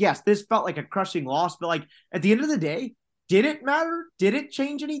thinking, like, yes, this felt like a crushing loss, but like at the end of the day, did it matter? Did it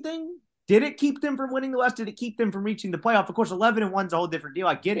change anything? Did it keep them from winning the West? Did it keep them from reaching the playoff? Of course, 11-1 is a whole different deal.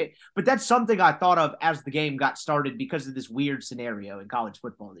 I get it. But that's something I thought of as the game got started because of this weird scenario in college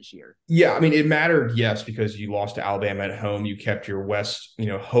football this year. Yeah, I mean, it mattered, yes, because you lost to Alabama at home. You kept your West,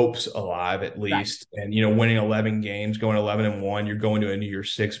 hopes alive at least. Right. And, winning 11 games, going 11-1, you're going to a New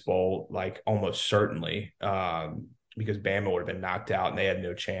Year's Six bowl, like almost certainly. Because Bama would have been knocked out and they had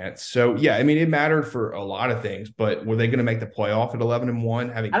no chance. So, yeah, I mean, it mattered for a lot of things, but were they going to make the playoff at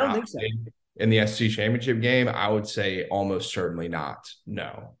 11-1? I don't think so. In the SEC championship game, I would say almost certainly not.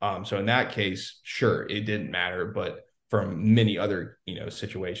 No. So in that case, sure, it didn't matter, but from many other,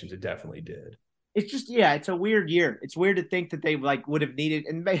 situations, it definitely did. it's just, yeah, it's a weird year. It's weird to think that they like would have needed,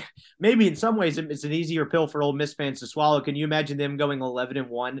 and maybe in some ways it's an easier pill for Ole Miss fans to swallow. Can you imagine them going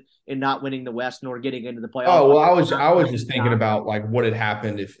 11-1 and not winning the West nor getting into the playoffs? Oh, well, I was just thinking about like what had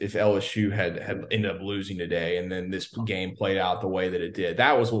happened if LSU had ended up losing today, and then this game played out the way that it did.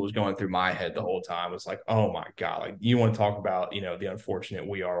 That was what was going through my head the whole time. It was like, oh my God, like you want to talk about, the unfortunate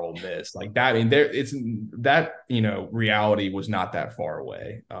we are Ole Miss like that. I mean, it's that, reality was not that far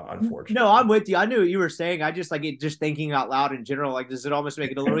away, unfortunately. No, I'm with you. I knew what you were saying. I just like it, just thinking out loud in general. Like, does it almost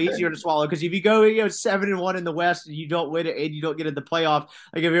make it a little easier to swallow? Because if you go, 7-1 in the West and you don't win it and you don't get in the playoff,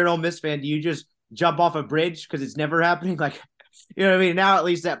 like if you're an Ole Miss fan, do you just jump off a bridge because it's never happening? Like, you know what I mean? Now at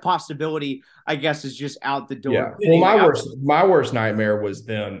least that possibility, I guess, is just out the door. Yeah. Well, my worst nightmare was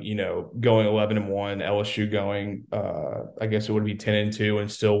them, going 11-1, LSU going, I guess it would be 10-2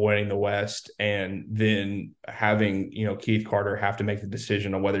 and still winning the West, and then having, Keith Carter have to make the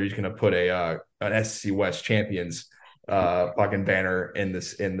decision on whether he's going to put an SEC West champions fucking banner in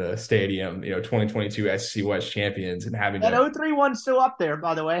the stadium, 2022 SEC West champions, and having that 0-3-1 still up there,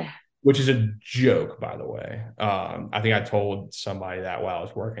 by the way. Which is a joke, by the way. I think I told somebody that while I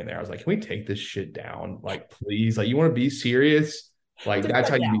was working there. I was like, can we take this shit down? Like, please. Like, you want to be serious? Like, that's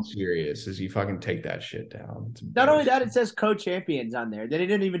how you be serious, is you fucking take that shit down. Not only that, it says co-champions on there. They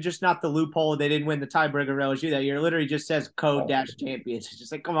didn't even just not the loophole. They didn't win the tiebreaker LSU that year. It literally just says co-champions. It's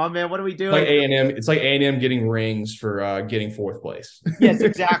just like, come on, man. What are we doing? Like A&M. It's like A&M getting rings for getting fourth place. Yes,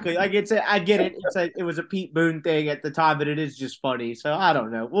 exactly. Like I get it. It was a Pete Boone thing at the time, but it is just funny. So I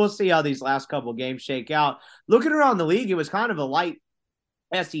don't know. We'll see how these last couple games shake out. Looking around the league, it was kind of a light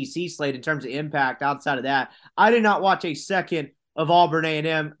SEC slate in terms of impact. Outside of that, I did not watch a second of Auburn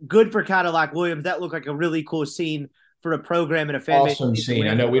A&M. Good for Cadillac Williams. That looked like a really cool scene for a program and a fan base. Awesome scene.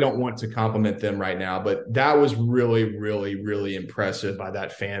 I know we don't want to compliment them right now, but that was really, really, really impressive by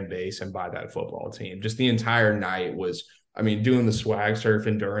that fan base and by that football team. Just the entire night was, doing the swag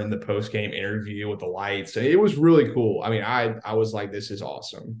surfing during the post-game interview with the lights. It was really cool. I was like, this is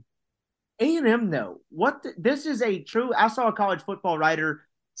awesome. A&M, though, this is a true – I saw a college football writer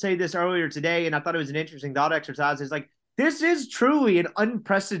say this earlier today, and I thought it was an interesting thought exercise. It's like, this is truly an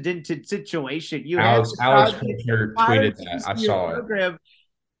unprecedented situation. Alex Kirchner tweeted that. I saw it.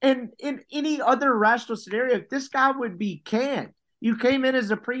 And in any other rational scenario, this guy would be canned. You came in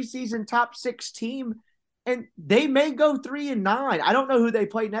as a preseason top 6 team, and they may go 3-9. I don't know who they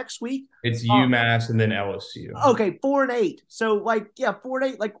play next week. It's UMass and then LSU. Okay, 4-8. So,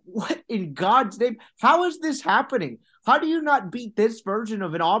 4-8. Like, what in God's name? How is this happening? How do you not beat this version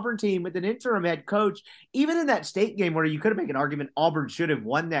of an Auburn team with an interim head coach, even in that state game where you could have made an argument Auburn should have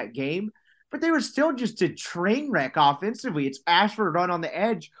won that game, but they were still just a train wreck offensively. It's Ashford run on the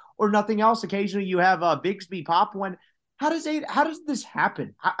edge or nothing else. Occasionally you have Bigsby pop one. How does this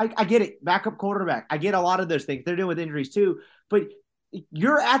happen? I get it. Backup quarterback. I get a lot of those things. They're dealing with injuries too, but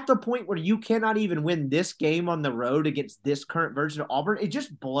you're at the point where you cannot even win this game on the road against this current version of Auburn. It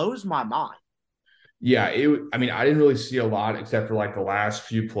just blows my mind. Yeah, I didn't really see a lot except for like the last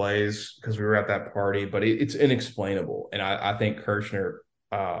few plays because we were at that party, but it's inexplainable. And I think Kirchner,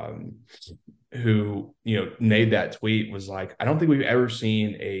 who, made that tweet, was like, I don't think we've ever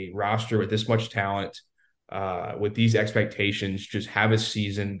seen a roster with this much talent, with these expectations, just have a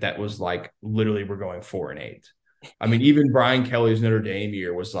season that was like, literally we're going 4-8. Even Brian Kelly's Notre Dame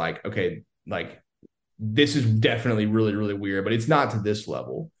year was like, okay, like this is definitely really, really weird, but it's not to this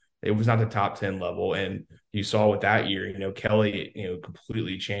level. It was not the top 10 level. And you saw with that year, Kelly,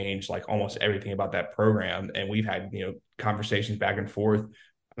 completely changed like almost everything about that program. And we've had, conversations back and forth.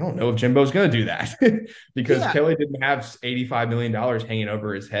 I don't know if Jimbo's going to do that because Kelly didn't have $85 million hanging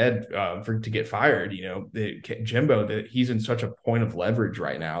over his head to get fired. Jimbo, he's in such a point of leverage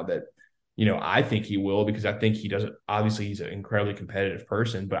right now that, I think he will, because I think he doesn't. Obviously, he's an incredibly competitive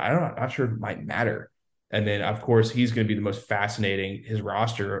person, but I'm not sure if it might matter. And then, of course, he's going to be the most fascinating. His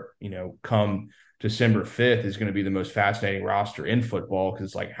roster, come December 5th is going to be the most fascinating roster in football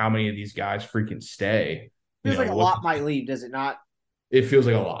because, like, how many of these guys freaking stay? Feels like a lot might leave, does it not? It feels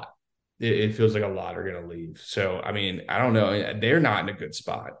like a lot. It feels like a lot are going to leave. So, I don't know. They're not in a good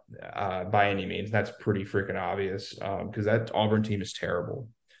spot by any means. That's pretty freaking obvious because that Auburn team is terrible.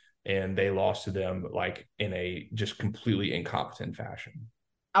 And they lost to them, like, in a just completely incompetent fashion.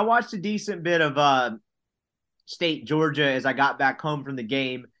 I watched a decent bit of State Georgia as I got back home from the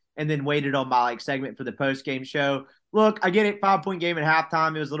game and then waited on my segment for the post-game show. Look, I get it, 5-point game at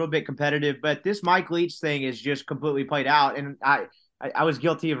halftime. It was a little bit competitive, but this Mike Leach thing is just completely played out. And I was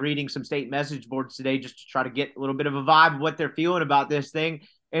guilty of reading some state message boards today just to try to get a little bit of a vibe of what they're feeling about this thing.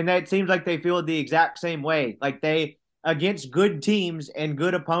 And that seems like they feel the exact same way. Like they against good teams and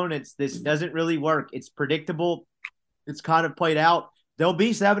good opponents, this doesn't really work. It's predictable. It's kind of played out. They'll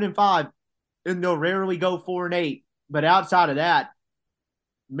be 7-5, and they'll rarely go 4-8. But outside of that,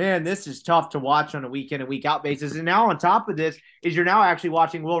 man, this is tough to watch on a week in and week out basis. And now on top of this is you're now actually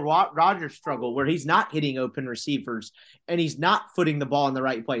watching Will Rogers struggle, where he's not hitting open receivers and he's not footing the ball in the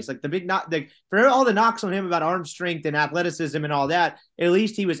right place. Like for all the knocks on him about arm strength and athleticism and all that, at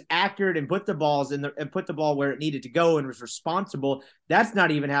least he was accurate and put the ball where it needed to go and was responsible. That's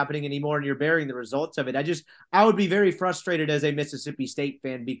not even happening anymore, and you're bearing the results of it. I would be very frustrated as a Mississippi State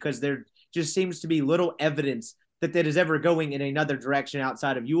fan because there just seems to be little evidence that is ever going in another direction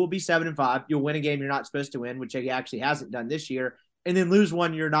outside of you will be 7-5. You'll win a game you're not supposed to win, which he actually hasn't done this year, and then lose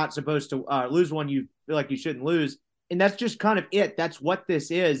one you're not supposed to lose one you feel like you shouldn't lose. And that's just kind of it. That's what this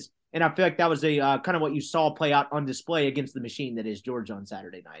is. And I feel like that was a kind of what you saw play out on display against the machine that is Georgia on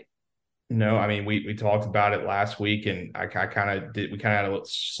Saturday night. No, I mean, we talked about it last week, and we kind of had a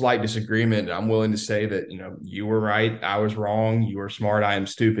slight disagreement. I'm willing to say that, you were right. I was wrong. You were smart. I am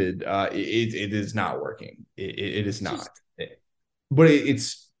stupid. It is not working. It is not. But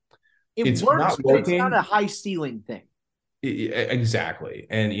it's works, not but working. It's not a high ceiling thing. Exactly.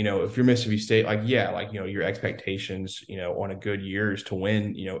 And, if you're Mississippi State, your expectations, on a good year is to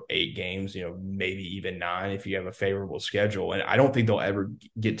win, 8 games, maybe even 9 if you have a favorable schedule. And I don't think they'll ever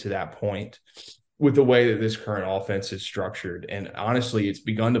get to that point with the way that this current offense is structured. And honestly, it's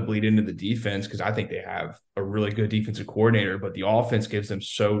begun to bleed into the defense because I think they have a really good defensive coordinator, but the offense gives them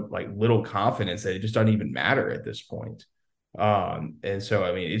so little confidence that it just doesn't even matter at this point. And so,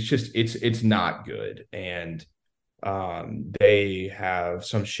 I mean, it's not good. And they have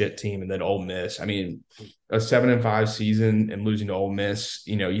some shit team, and then Ole Miss. I mean, a 7-5 season and losing to Ole Miss,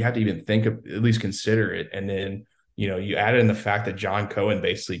 you have to even think of, at least consider it. And then, you add in the fact that John Cohen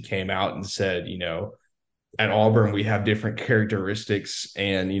basically came out and said, at Auburn, we have different characteristics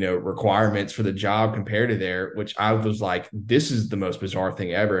and, requirements for the job compared to there, which I was like, this is the most bizarre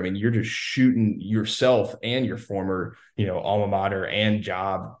thing ever. I mean, you're just shooting yourself and your former, alma mater and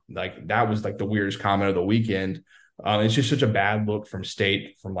job. That was the weirdest comment of the weekend. It's just such a bad look from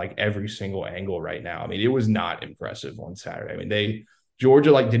State from every single angle right now. I mean, it was not impressive on Saturday. I mean,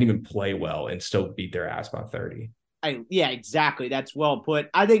 Georgia didn't even play well and still beat their ass by 30. Yeah, exactly. That's well put.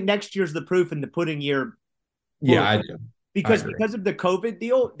 I think next year's the proof in the pudding year. Yeah, I do. Because of the COVID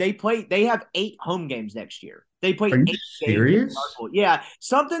deal, they have 8 home games next year. They play 8 serious? games. Yeah,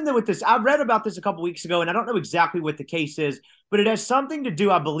 something that with this, I read about this a couple weeks ago, and I don't know exactly what the case is, but it has something to do,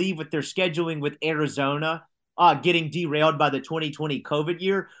 I believe, with their scheduling with Arizona getting derailed by the 2020 COVID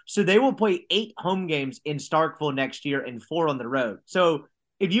year. So they will play 8 home games in Starkville next year and 4 on the road. So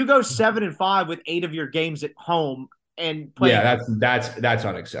if you go 7-5 with 8 of your games at home and play, that's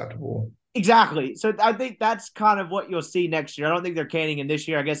unacceptable. Exactly. So I think that's kind of what you'll see next year. I don't think they're canning in this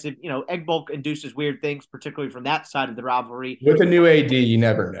year. I guess if Egg Bowl induces weird things, particularly from that side of the rivalry. With a new AD, you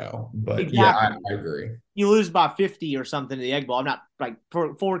never know. But exactly. Yeah, I agree. You lose by 50 or something to the Egg Bowl. I'm not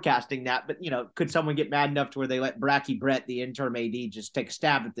forecasting that, but could someone get mad enough to where they let Bracky Brett, the interim AD, just take a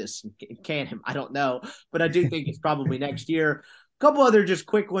stab at this and can him? I don't know, but I do think it's probably next year. A couple other just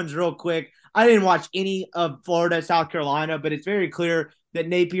quick ones real quick. I didn't watch any of Florida, South Carolina, but it's very clear that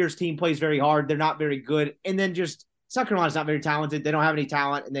Napier's team plays very hard. They're not very good. And then just South Carolina's not very talented. They don't have any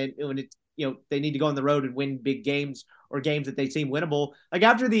talent. And then when it's, they need to go on the road and win big games or games that they seem winnable.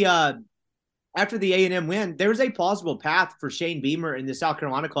 After the A&M win, there's a plausible path for Shane Beamer and the South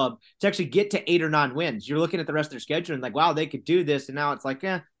Carolina club to actually get to 8 or 9 wins. You're looking at the rest of their schedule and wow, they could do this. And now it's they're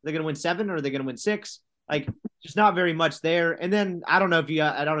going to win 7 or are they going to win 6? Just not very much there. And then I don't know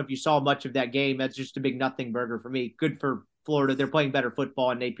if you saw much of that game. That's just a big nothing burger for me. Good for Florida. They're playing better football,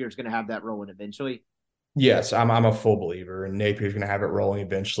 and Napier's going to have that rolling eventually. Yes, I'm a full believer, and Napier's going to have it rolling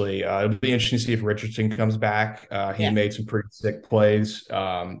eventually. It'll be interesting to see if Richardson comes back. He made some pretty sick plays.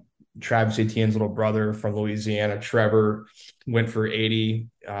 Travis Etienne's little brother from Louisiana, Trevor, went for 80.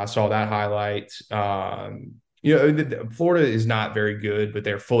 I saw that highlight. Florida is not very good, but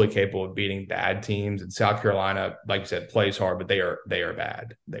they're fully capable of beating bad teams. And South Carolina, like you said, plays hard, but they are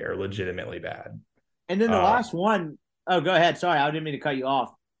bad. They are legitimately bad. And then the last one. Oh, go ahead. Sorry, I didn't mean to cut you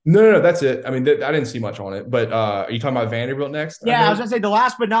off. No, that's it. I mean, I didn't see much on it, but are you talking about Vanderbilt next? Yeah, I was going to say the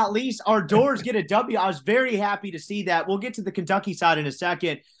last but not least, our Doors get a W. I was very happy to see that. We'll get to the Kentucky side in a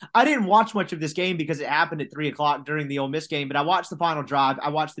second. I didn't watch much of this game because it happened at 3:00 during the Ole Miss game, but I watched the final drive. I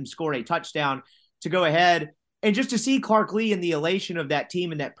watched them score a touchdown to go ahead. And just to see Clark Lee and the elation of that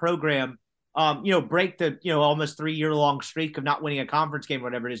team and that program, break the, almost 3-year-long streak of not winning a conference game,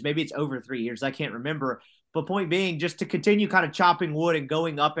 whatever it is. Maybe it's over 3 years. I can't remember. But point being, just to continue kind of chopping wood and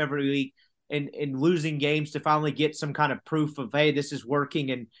going up every week and losing games to finally get some kind of proof of, hey, this is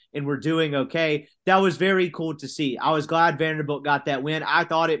working and we're doing okay. That was very cool to see. I was glad Vanderbilt got that win. I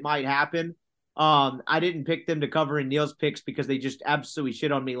thought it might happen. I didn't pick them to cover in Neil's picks because they just absolutely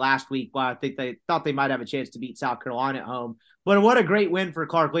shit on me last week. While I think they thought they might have a chance to beat South Carolina at home. But what a great win for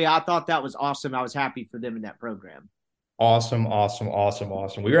Clark Lea. I thought that was awesome. I was happy for them in that program. Awesome.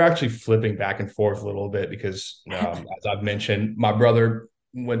 We were actually flipping back and forth a little bit because, as I've mentioned, my brother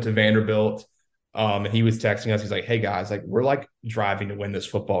went to Vanderbilt, and he was texting us. He's like, "Hey guys, like we're like driving to win this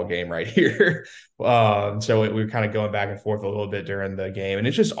football game right here." So we were kind of going back and forth a little bit during the game, and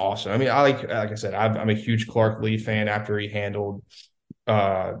it's just awesome. I mean, like I said, I'm a huge Clark Lea fan. After he handled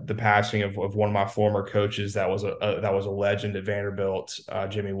the passing of one of my former coaches, that was a legend at Vanderbilt,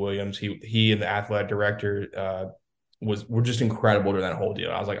 Jimmy Williams. He and the athletic director were just incredible during that whole deal.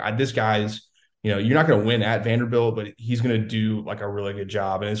 I was like, this guy's, you're not going to win at Vanderbilt, but he's going to do like a really good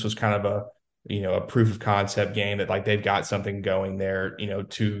job. And this was kind of a proof of concept game that like they've got something going there,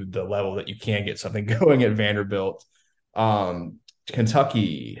 to the level that you can get something going at Vanderbilt.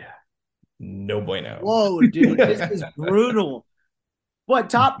 Kentucky, no bueno. Whoa, dude, this is brutal. What,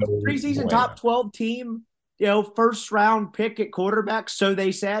 top preseason, top 12 team, first round pick at quarterback. So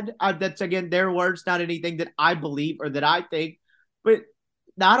they said, that's again, their words, not anything that I believe or that I think, but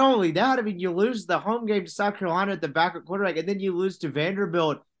not only that, I mean, you lose the home game to South Carolina at the backup quarterback, and then you lose to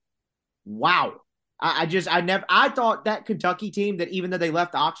Vanderbilt. Wow. I thought that Kentucky team, that even though they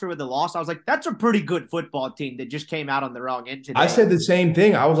left Oxford with the loss, I was like, that's a pretty good football team that just came out on the wrong end today. I said the same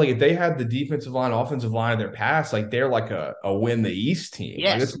thing. I was like, if they had the defensive line, offensive line of their pass, like they're like a win the East team.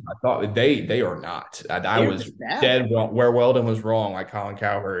 Yes. Like, I thought they are not. I was dead wrong, where Weldon was wrong, like Colin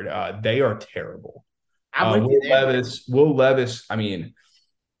Cowherd. They are terrible. Will Levis, I mean,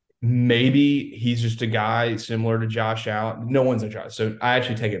 maybe he's just a guy similar to Josh Allen. No one's a Josh. So I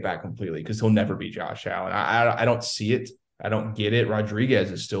actually take it back completely because he'll never be Josh Allen. I don't see it. I don't get it.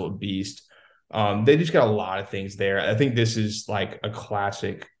 Rodriguez is still a beast. They just got a lot of things there. I think this is like a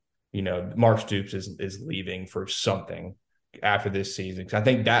classic, Mark Stoops is leaving for something after this season. I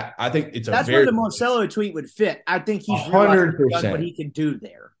think that's where the Marcelo tweet would fit. I think he's 100% what he can do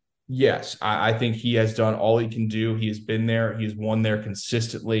there. Yes, I think he has done all he can do. He has been there. He's won there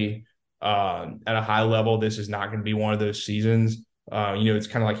consistently at a high level. This is not going to be one of those seasons. It's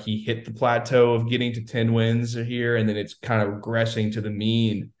kind of like he hit the plateau of getting to 10 wins here, and then it's kind of regressing to the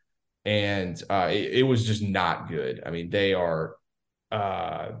mean. And it was just not good. I mean, they're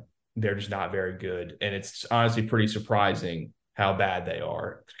just not very good. And it's honestly pretty surprising how bad they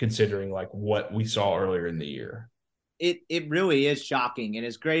are, considering like what we saw earlier in the year. It really is shocking. And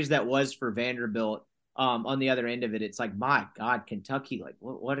as great as that was for Vanderbilt, on the other end of it, it's like, my God, Kentucky, like,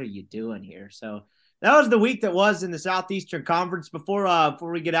 what are you doing here? So that was the week that was in the Southeastern Conference. Before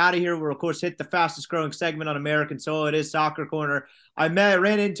we get out of here, we'll, of course, hit the fastest growing segment on American soil. It is Soccer Corner. I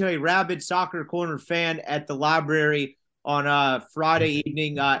ran into a rabid Soccer Corner fan at the library on Friday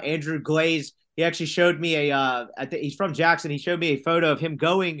evening, Andrew Glaze. He actually showed me he's from Jackson. He showed me a photo of him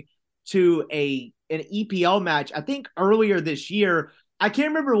going to an EPL match, I think earlier this year. I can't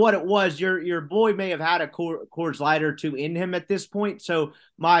remember what it was. Your boy may have had a Coors Light or two in him at this point, so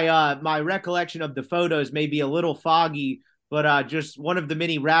my recollection of the photos may be a little foggy. But just one of the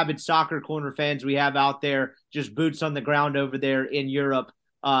many rabid Soccer Corner fans we have out there, just boots on the ground over there in Europe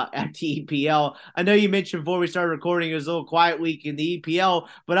at the EPL. I know you mentioned before we started recording it was a little quiet week in the EPL,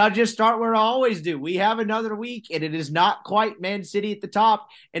 but I'll just start where I always do. We have another week, and it is not quite Man City at the top,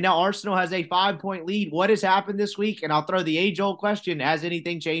 and now Arsenal has a 5-point lead. What has happened this week? And I'll throw the age-old question: has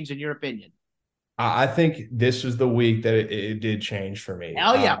anything changed in your opinion? I think this was the week that it did change for me.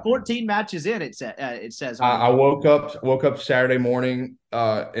 Hell yeah, 14 matches in. It says. I woke up Saturday morning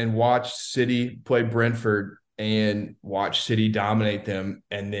and watched City play Brentford and watch City dominate them.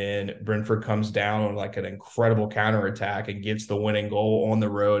 And then Brentford comes down on like an incredible counterattack and gets the winning goal on the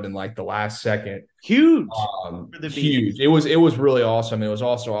road in like the last second. Huge. Huge. It was really awesome. It was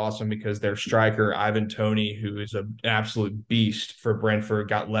also awesome because their striker, Ivan Toney, who is an absolute beast for Brentford,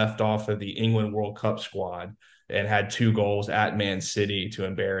 got left off of the England World Cup squad and had 2 goals at Man City to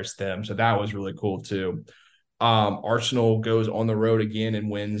embarrass them. So that was really cool too. Arsenal goes on the road again and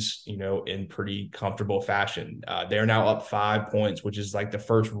wins, in pretty comfortable fashion. They're now up 5 points, which is like the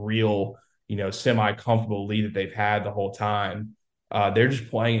first real, semi-comfortable lead that they've had the whole time. They're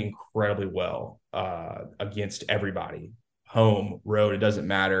just playing incredibly well against everybody. Home, road, it doesn't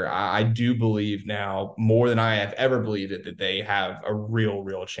matter. I do believe now, more than I have ever believed it, that they have a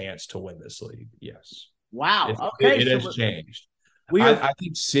real chance to win this league. Yes. Wow. It has changed. I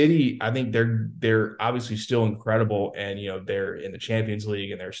think City, I think they're obviously still incredible, and they're in the Champions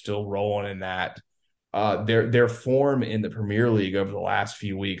League and they're still rolling in that. Their form in the Premier League over the last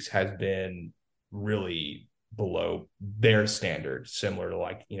few weeks has been really below their standard, similar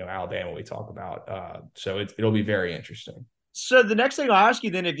to Alabama we talk about. So it'll be very interesting. So the next thing I'll ask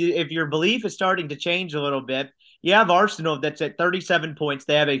you then, if your belief is starting to change a little bit, you have Arsenal that's at 37 points.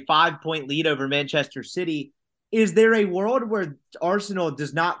 They have a 5-point lead over Manchester City. Is there a world where Arsenal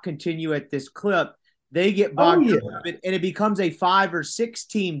does not continue at this clip? They get bogged up and it becomes a 5 or 6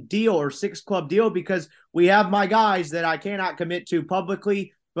 team deal or 6 club deal, because we have my guys that I cannot commit to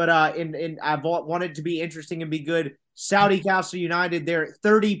publicly, but I've wanted to be interesting and be good. Saudi Castle United, they're at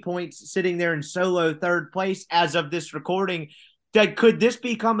 30 points, sitting there in solo third place as of this recording. Could this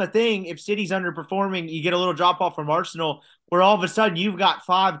become a thing if City's underperforming? You get a little drop off from Arsenal, where all of a sudden you've got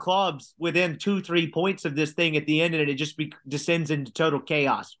 5 clubs within 2-3 points of this thing at the end, and it just descends into total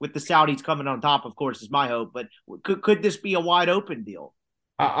chaos with the Saudis coming on top, of course, is my hope. But could this be a wide open deal?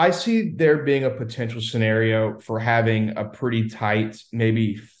 I see there being a potential scenario for having a pretty tight,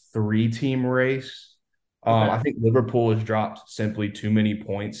 maybe 3-team race. I think Liverpool has dropped simply too many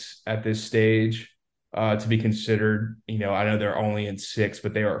points at this stage to be considered. I know they're only in 6,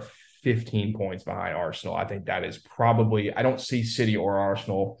 but they are 15 points behind Arsenal. I think that is probably – I don't see City or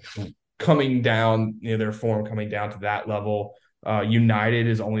Arsenal coming down, their form coming down to that level. United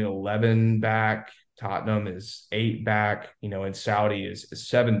is only 11 back. Tottenham is 8 back, and Saudi is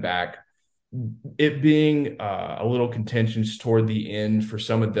 7 back. It being a little contentious toward the end for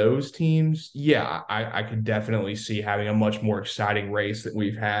some of those teams, yeah, I could definitely see having a much more exciting race than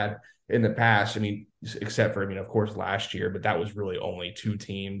we've had in the past. I mean, except for, of course, last year, but that was really only 2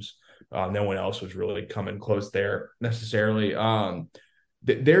 teams. No one else was really coming close there necessarily.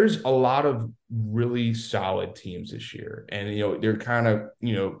 There's a lot of really solid teams this year, and they're kind of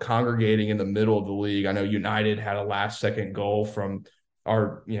congregating in the middle of the league. I know United had a last-second goal from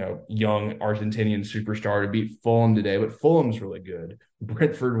our young Argentinian superstar to beat Fulham today, but Fulham's really good.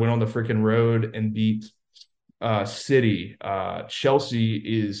 Brentford went on the freaking road and beat City. Chelsea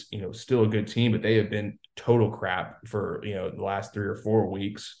is still a good team, but they have been total crap for the last 3 or 4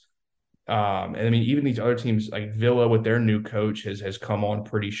 weeks. And I mean, even these other teams like Villa with their new coach has come on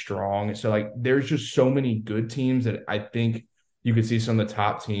pretty strong. So there's just so many good teams that I think you could see some of the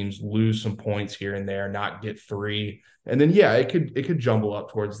top teams lose some points here and there, not get 3. And then, yeah, it could jumble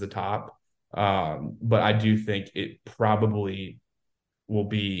up towards the top. But I do think it probably will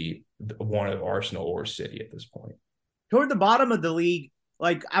be one of Arsenal or City at this point. Toward the bottom of the league,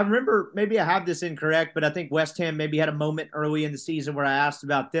 I remember, maybe I have this incorrect, but I think West Ham maybe had a moment early in the season where I asked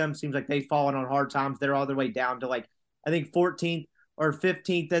about them. Seems like they've fallen on hard times. They're all the way down to I think 14th or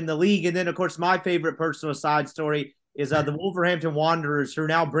 15th in the league. And then, of course, my favorite personal side story is the Wolverhampton Wanderers, who are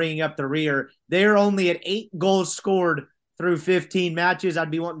now bringing up the rear. They're only at 8 goals scored through 15 matches. I'd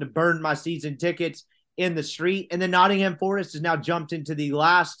be wanting to burn my season tickets in the street. And then Nottingham Forest has now jumped into the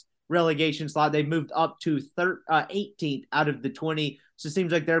last relegation slot. They moved up to 18th out of the 20. So it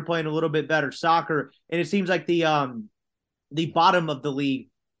seems like they're playing a little bit better soccer. And it seems like the bottom of the league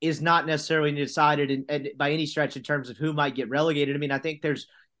is not necessarily decided by any stretch in terms of who might get relegated. I mean, I think there's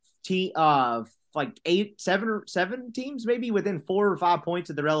 7 teams maybe within 4 or 5 points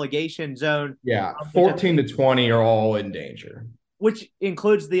of the relegation zone. Yeah, 14 to 20 are all in danger. Which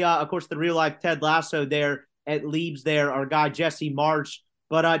includes of course, the real life Ted Lasso there at Leeds there, our guy Jesse March.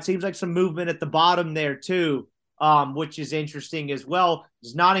 But it seems like some movement at the bottom there too, which is interesting as well.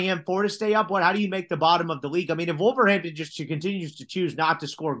 Does Nottingham Forest stay up? How do you make the bottom of the league? I mean, if Wolverhampton just continues to choose not to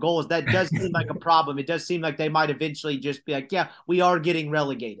score goals, that does seem like a problem. It does seem like they might eventually just be like, yeah, we are getting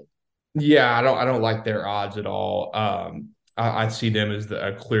relegated. Yeah, I don't like their odds at all. I see them as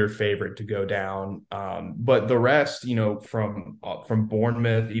a clear favorite to go down. But the rest, from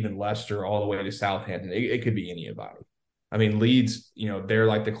Bournemouth, even Leicester, all the way to Southampton, it could be anybody. I mean, Leeds, they're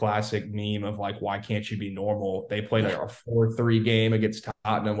like the classic meme of why can't you be normal? They played a 4-3 game against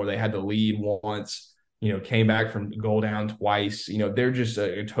Tottenham where they had the lead once, came back from goal down twice. They're just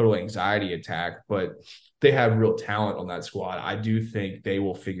a total anxiety attack, but they have real talent on that squad. I do think they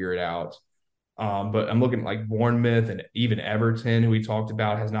will figure it out. But I'm looking at Bournemouth and even Everton, who we talked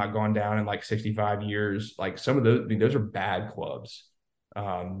about, has not gone down in 65 years. Some of those, those are bad clubs.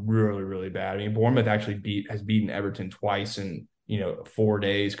 Really, really bad. I mean, Bournemouth actually has beaten Everton twice in 4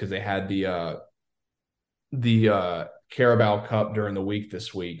 days because they had the Carabao Cup during the week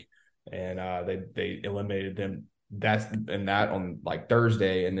this week, and they eliminated them. That on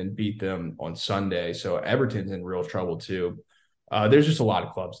Thursday, and then beat them on Sunday. So Everton's in real trouble too. There's just a lot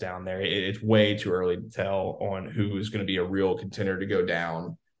of clubs down there. It's way too early to tell on who is going to be a real contender to go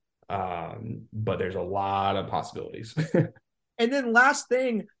down. But there's a lot of possibilities. And then last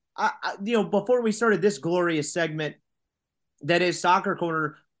thing, before we started this glorious segment that is Soccer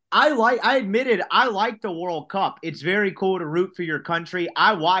Corner, I admitted I like the World Cup. It's very cool to root for your country.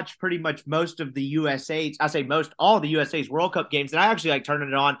 I watch pretty much most of the USA's, I say most, all the USA's World Cup games, and I actually like turning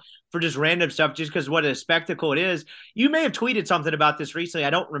it on for just random stuff just because what a spectacle it is. You may have tweeted something about this recently. I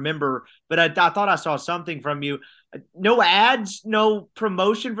don't remember, but I thought I saw something from you. No ads, no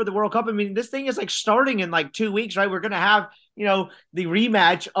promotion for the World Cup. I mean, this thing is like starting in like 2 weeks, right? We're going to have, the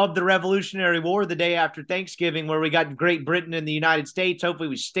rematch of the Revolutionary War the day after Thanksgiving, where we got Great Britain and the United States. Hopefully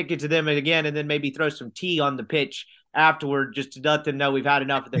we stick it to them again and then maybe throw some tea on the pitch afterward just to let them know we've had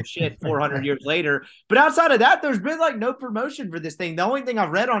enough of their shit 400 years later. But outside of that, there's been like no promotion for this thing. The only thing I've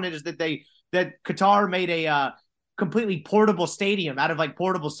read on it is that Qatar made a completely portable stadium out of like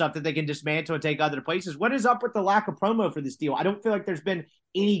portable stuff that they can dismantle and take other places. What is up with the lack of promo for this deal? I don't feel like there's been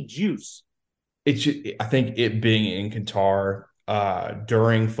any juice. I think it being in Qatar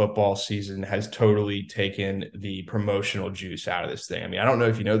during football season has totally taken the promotional juice out of this thing. I mean, I don't know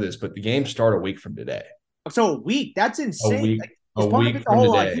if you know this, but the games start a week from today. So a week? That's insane. A week, like, is part of it the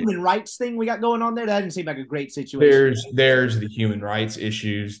whole human rights thing we got going on there? That didn't seem like a great situation. There's the human rights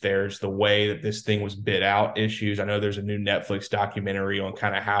issues. There's the way that this thing was bid out issues. I know there's a new Netflix documentary on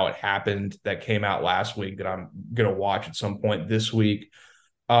kind of how it happened that came out last week that I'm going to watch at some point this week.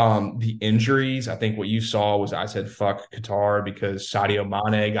 The injuries, I think what you saw was I said, fuck Qatar because Sadio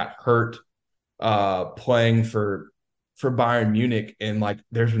Mane got hurt playing for Bayern Munich. And like,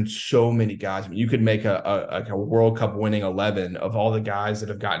 there's been so many guys. I mean, you could make a World Cup winning 11 of all the guys that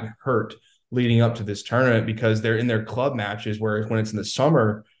have gotten hurt leading up to this tournament because they're in their club matches. Whereas when it's in the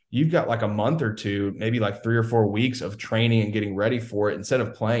summer, you've got like a month or two, maybe like 3 or 4 weeks of training and getting ready for it instead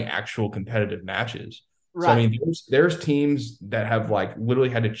of playing actual competitive matches. Right. So, I mean, there's teams that have like literally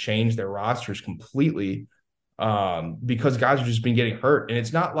had to change their rosters completely because guys are just been getting hurt. And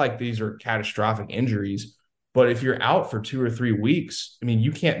it's not like these are catastrophic injuries, but if you're out for 2 or 3 weeks, I mean,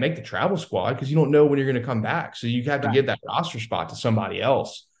 you can't make the travel squad because you don't know when you're going to come back. So you have to give that roster spot to somebody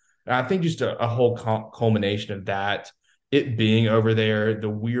else. And I think just a whole culmination of that, it being over there, the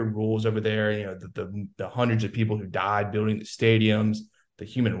weird rules over there, the hundreds of people who died building the stadiums, the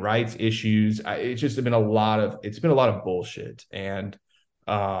human rights issues. It's been a lot of bullshit. And,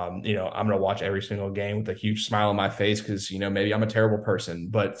 I'm going to watch every single game with a huge smile on my face because, maybe I'm a terrible person,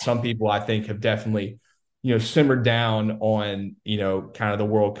 but some people I think have definitely, simmered down on, kind of the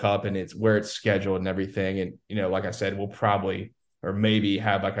World Cup and it's where it's scheduled and everything. And, like I said, we'll probably, or maybe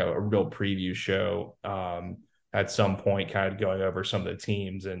have like a real preview show at some point, kind of going over some of the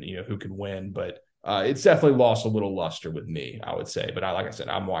teams and, who could win. But it's definitely lost a little luster with me, I would say. But like I said,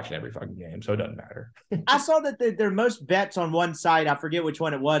 I'm watching every fucking game, so it doesn't matter. I saw that their most bets on one side, I forget which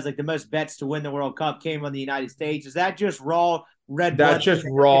one it was, like the most bets to win the World Cup came on the United States. Is that just raw red blood? That's just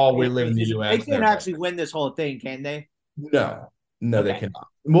raw. We live in the U.S. They can't actually win this whole thing, can they? No, okay. They cannot.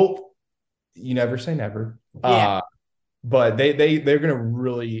 Well, you never say never. Yeah. But they're going to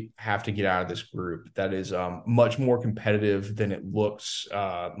really have to get out of this group that is much more competitive than it looks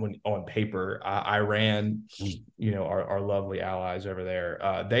when on paper. Iran, our lovely allies over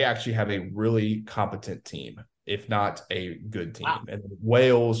there, they actually have a really competent team, if not a good team. Wow. And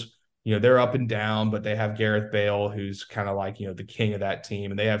Wales, they're up and down, but they have Gareth Bale, who's kind of like, the king of that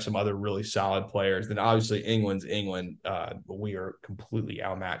team. And they have some other really solid players. Then obviously England's England. We are completely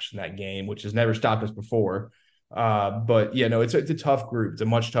outmatched in that game, which has never stopped us before. But it's a tough group. It's a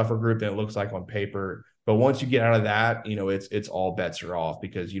much tougher group than it looks like on paper. But once you get out of that, it's all bets are off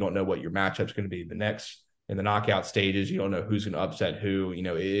because you don't know what your matchup's going to be the next in the knockout stages. You don't know who's going to upset who.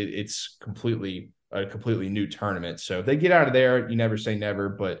 It's a completely new tournament. So if they get out of there, you never say never.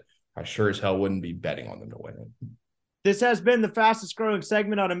 But I sure as hell wouldn't be betting on them to win it. This has been the fastest growing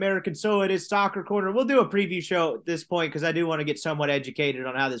segment on American Soul. It is Soccer Corner. We'll do a preview show at this point because I do want to get somewhat educated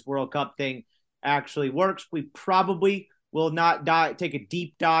on how this World Cup thing actually works. We probably will not take a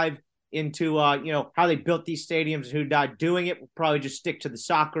deep dive into how they built these stadiums and who died doing it. We'll probably just stick to the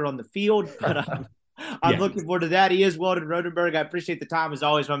soccer on the field. But I'm looking forward to that. He is Weldon Rodenberg. I appreciate the time as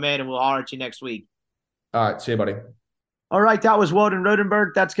always, my man, and we'll holler at you next week. All right, see you, buddy. All right, that was Weldon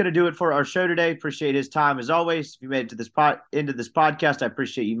Rodenberg. That's going to do it for our show today. Appreciate his time as always. If you made it to this into this podcast, I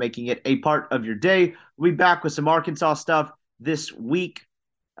appreciate you making it a part of your day. We'll be back with some Arkansas stuff this week.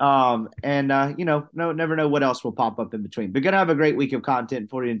 Never know what else will pop up in between. But gonna have a great week of content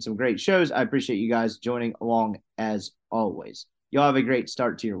for you and some great shows. I appreciate you guys joining along as always. Y'all have a great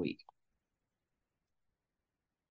start to your week.